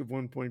 relative risk of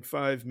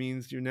 1.5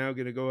 means you're now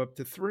going to go up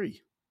to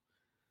 3.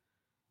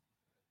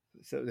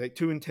 So like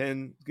 2 in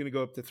 10 is going to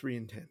go up to 3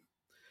 in 10.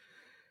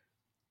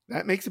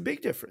 That makes a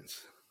big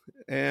difference.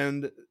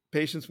 And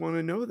patients want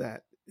to know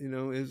that,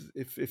 is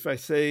if I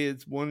say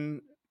it's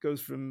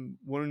goes from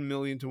 1 in a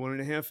million to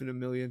 1.5 in a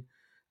million,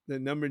 the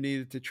number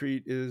needed to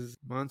treat is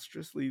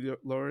monstrously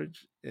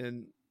large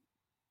and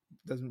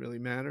doesn't really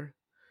matter.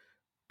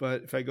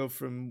 But if I go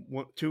from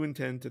 2 in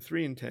 10 to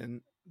 3 in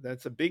 10,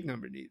 that's a big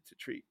number needed to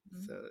treat.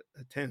 It's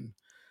a 10.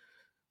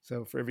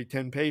 So for every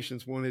 10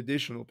 patients, one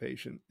additional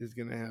patient is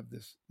going to have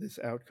this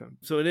outcome.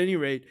 So at any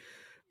rate,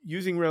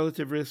 using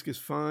relative risk is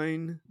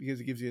fine because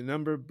it gives you a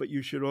number, but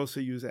you should also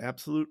use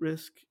absolute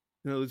risk.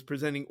 In other words,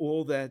 presenting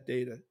all that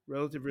data,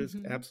 relative risk,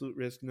 absolute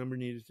risk, number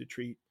needed to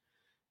treat,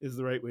 is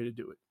the right way to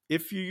do it.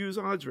 If you use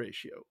odds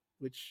ratio,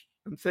 which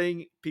I'm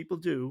saying people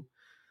do,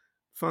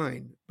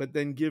 fine, but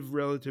then give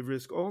relative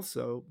risk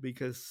also,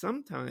 because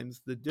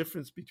sometimes the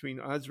difference between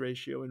odds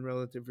ratio and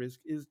relative risk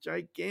is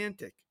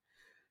gigantic.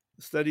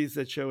 Studies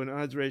that show an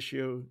odds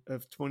ratio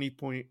of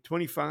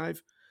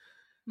 20.25,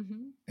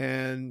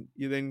 and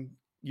you then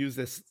use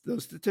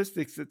those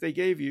statistics that they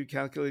gave you,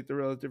 calculate the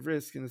relative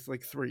risk, and it's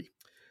like 3.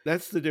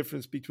 That's the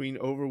difference between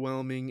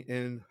overwhelming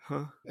and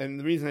And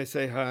the reason I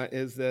say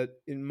is that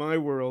in my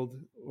world,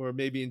 or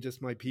maybe in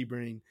just my pea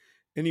brain,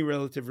 any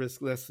relative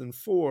risk less than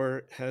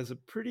 4 has a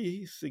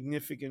pretty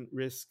significant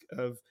risk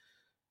of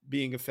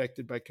being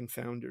affected by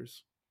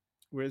confounders.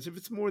 Whereas if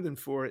it's more than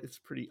 4, it's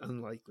pretty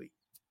unlikely.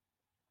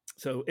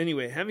 So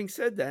anyway, having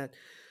said that,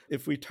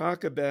 if we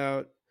talk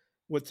about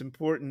what's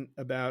important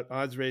about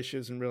odds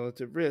ratios and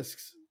relative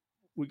risks,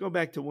 we go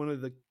back to one of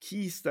the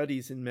key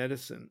studies in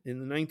medicine. In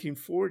the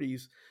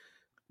 1940s,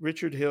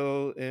 Richard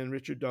Hill and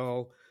Richard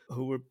Dahl,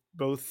 who were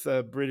both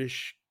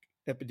British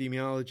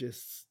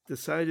epidemiologists,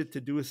 decided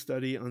to do a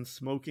study on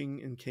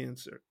smoking and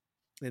cancer.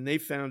 And they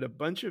found a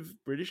bunch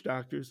of British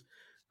doctors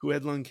who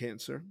had lung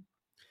cancer,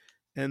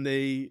 and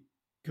they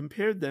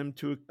compared them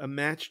to a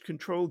matched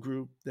control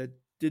group that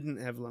didn't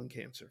have lung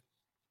cancer.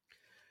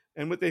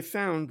 And what they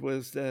found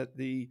was that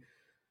the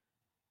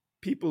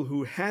people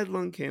who had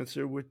lung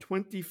cancer were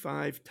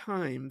 25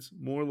 times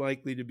more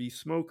likely to be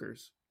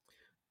smokers,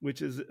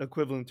 which is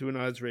equivalent to an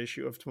odds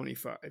ratio of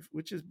 25,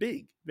 which is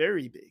big,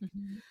 very big.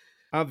 Mm-hmm.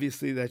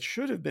 Obviously, that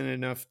should have been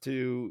enough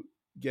to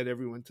get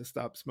everyone to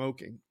stop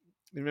smoking.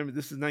 Remember,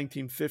 this is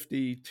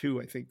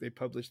 1952, I think they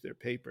published their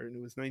paper, and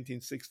it was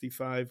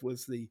 1965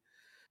 was the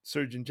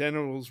Surgeon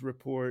General's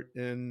report,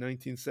 and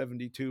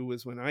 1972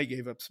 was when I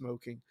gave up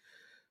smoking.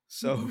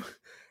 So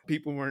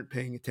people weren't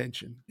paying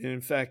attention. And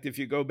in fact, if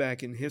you go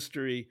back in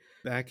history,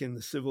 back in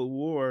the Civil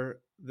War,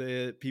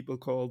 the people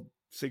called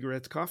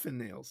cigarettes coffin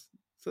nails.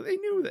 So they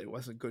knew that it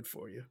wasn't good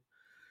for you,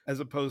 as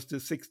opposed to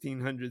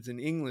 1600s in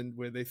England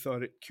where they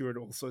thought it cured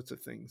all sorts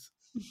of things.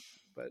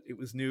 But it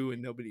was new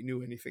and nobody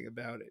knew anything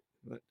about it.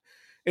 But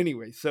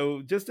anyway,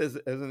 so just as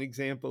an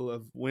example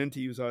of when to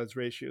use odds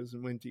ratios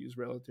and when to use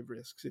relative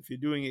risks, if you're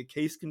doing a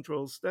case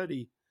control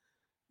study,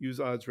 use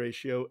odds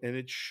ratio, and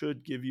it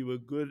should give you a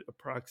good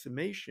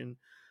approximation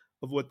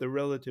of what the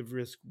relative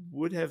risk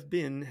would have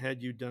been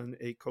had you done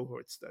a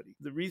cohort study.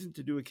 The reason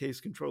to do a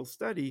case control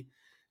study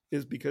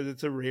is because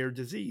it's a rare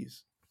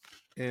disease.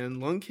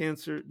 And lung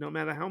cancer, no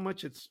matter how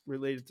much it's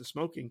related to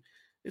smoking,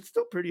 it's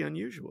still pretty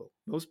unusual.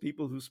 Most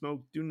people who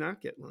smoke do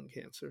not get lung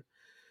cancer.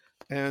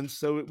 And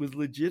so it was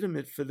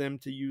legitimate for them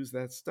to use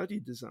that study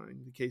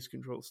design, the case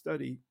control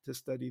study, to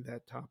study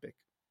that topic.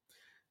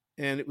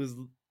 And it was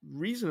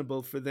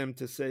reasonable for them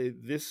to say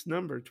this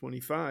number,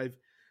 25,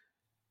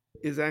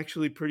 is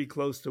actually pretty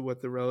close to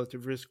what the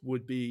relative risk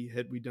would be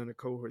had we done a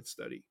cohort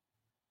study,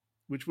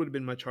 which would have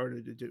been much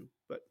harder to do.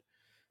 But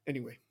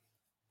anyway,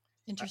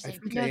 Interesting. I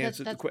think No, I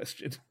answered the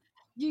question.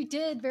 You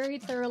did very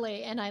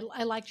thoroughly, and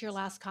I liked your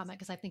last comment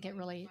because I think it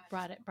really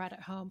brought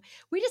it home.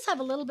 We just have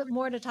a little bit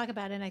more to talk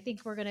about, and I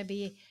think we're going to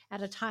be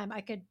at a time.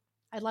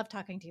 I love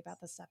talking to you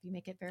about this stuff. You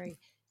make it very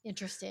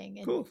interesting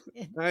and Cool.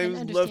 and, I and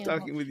love understandable.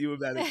 talking with you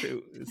about it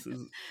too. This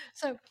is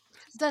So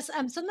so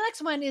the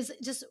next one is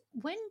just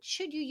when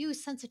should you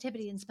use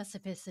sensitivity and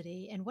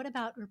specificity, and what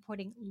about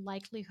reporting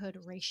likelihood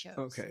ratios?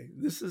 okay.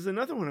 This is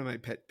another one of my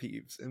pet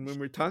peeves. And when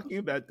we're talking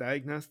about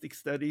diagnostic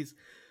studies,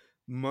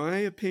 my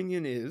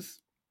opinion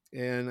is,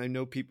 and I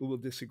know people will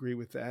disagree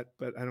with that,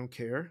 but I don't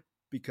care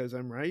because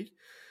I'm right,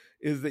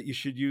 is that you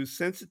should use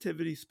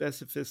sensitivity,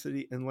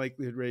 specificity, and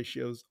likelihood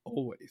ratios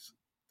always.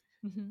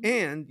 Mm-hmm.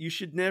 And you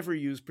should never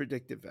use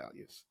predictive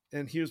values.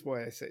 And here's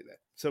why I say that.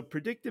 So,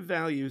 predictive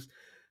values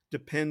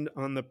depend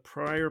on the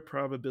prior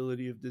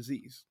probability of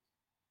disease.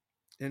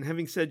 And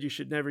having said you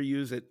should never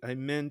use it, I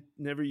meant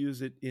never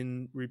use it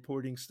in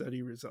reporting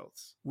study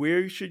results.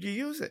 Where should you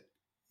use it?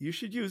 You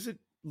should use it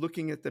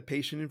looking at the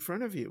patient in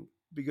front of you.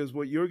 Because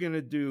what you're going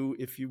to do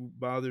if you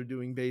bother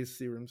doing Bayes'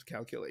 theorems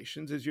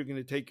calculations is you're going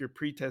to take your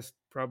pretest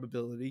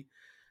probability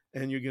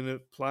and you're going to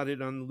plot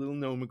it on the little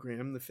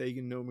nomogram, the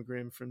Fagan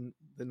nomogram from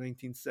the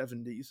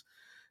 1970s.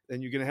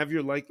 And you're going to have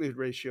your likelihood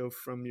ratio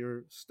from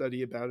your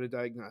study about a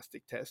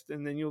diagnostic test.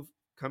 And then you'll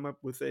come up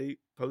with a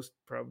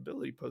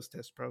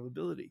post-test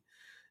probability.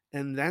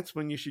 And that's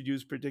when you should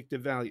use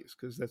predictive values,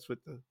 because that's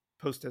what the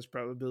post-test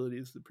probability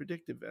is, the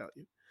predictive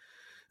value.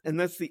 And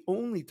that's the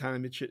only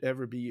time it should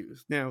ever be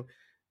used. Now,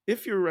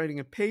 if you're writing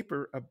a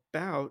paper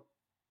about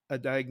a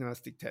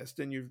diagnostic test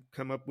and you've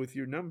come up with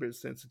your numbers,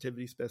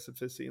 sensitivity,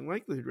 specificity, and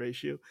likelihood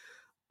ratio,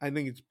 I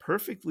think it's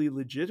perfectly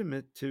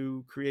legitimate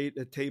to create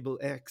a table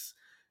X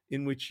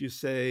in which you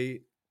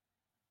say,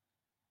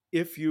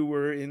 if you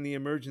were in the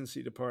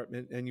emergency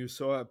department and you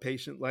saw a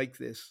patient like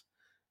this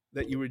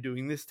that you were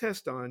doing this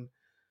test on,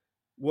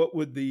 what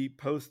would the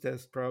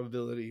post-test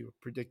probability or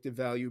predictive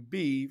value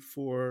be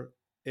for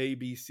A,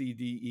 B, C,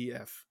 D, E,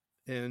 F?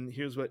 And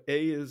here's what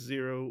A is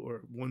 0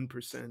 or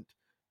 1%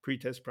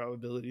 pretest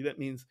probability. That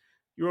means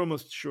you're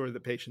almost sure the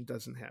patient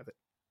doesn't have it.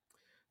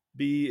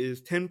 B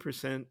is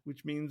 10%,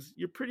 which means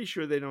you're pretty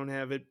sure they don't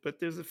have it, but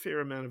there's a fair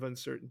amount of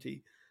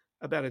uncertainty,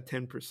 about a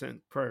 10%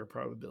 prior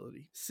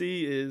probability.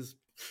 C is,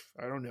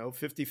 I don't know,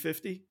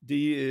 50-50.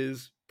 D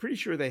is pretty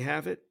sure they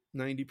have it,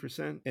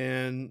 90%.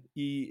 And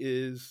E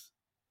is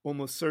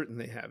almost certain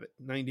they have it,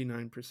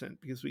 99%,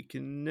 because we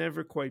can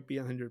never quite be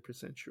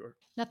 100% sure.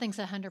 Nothing's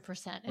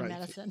 100% in Right.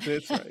 medicine.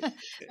 That's right.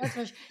 That's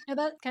for sure. Now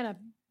that kind of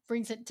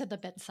brings it to the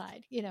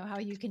bedside, how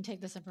you can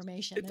take this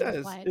information It and does.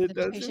 apply it It to the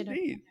does patient in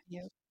indeed. front of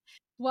you.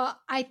 Well,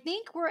 I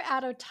think we're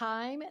out of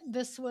time.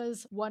 This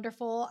was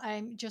wonderful.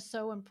 I'm just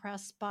so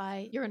impressed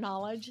by your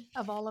knowledge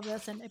of all of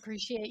this and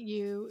appreciate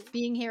you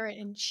being here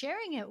and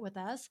sharing it with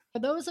us. For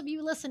those of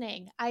you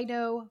listening, I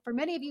know for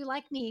many of you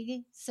like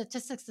me,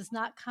 statistics does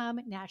not come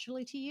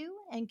naturally to you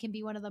and can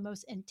be one of the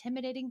most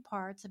intimidating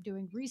parts of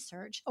doing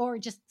research or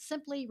just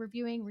simply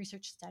reviewing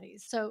research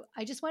studies. So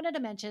I just wanted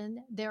to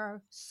mention there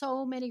are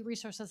so many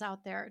resources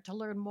out there to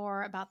learn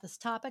more about this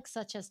topic,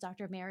 such as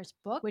Dr. Mayer's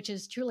book, which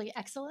is truly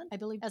excellent. I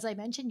believe, as I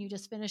mentioned, mention you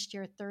just finished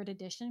your third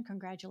edition.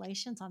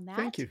 Congratulations on that.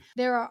 Thank you.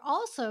 There are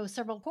also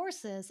several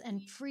courses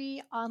and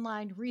free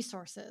online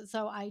resources.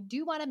 So I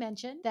do want to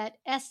mention that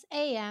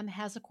SAM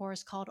has a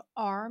course called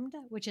ARMED,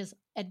 which is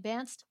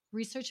Advanced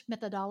Research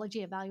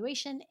Methodology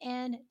Evaluation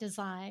and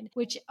Design,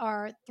 which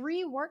are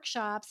 3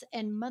 workshops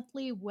and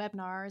monthly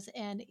webinars,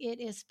 and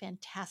it is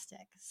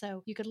fantastic.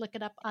 So you could look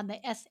it up on the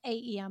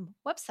SAEM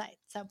website.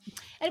 So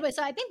anyway,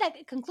 so I think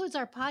that concludes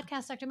our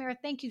podcast, Dr. Mira.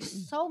 Thank you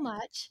so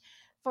much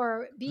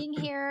for being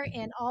here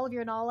and all of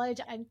your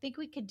knowledge. I think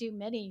we could do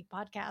many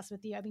podcasts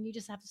with you. I mean, you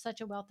just have such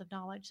a wealth of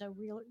knowledge. So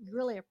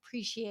really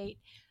appreciate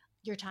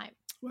your time.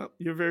 Well,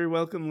 you're very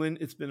welcome, Lynn.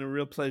 It's been a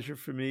real pleasure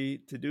for me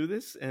to do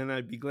this, and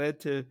I'd be glad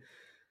to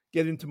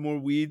get into more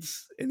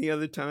weeds any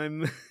other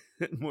time,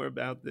 more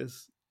about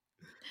this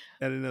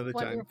at another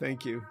time.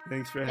 Thank you.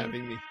 Thanks for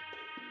having me.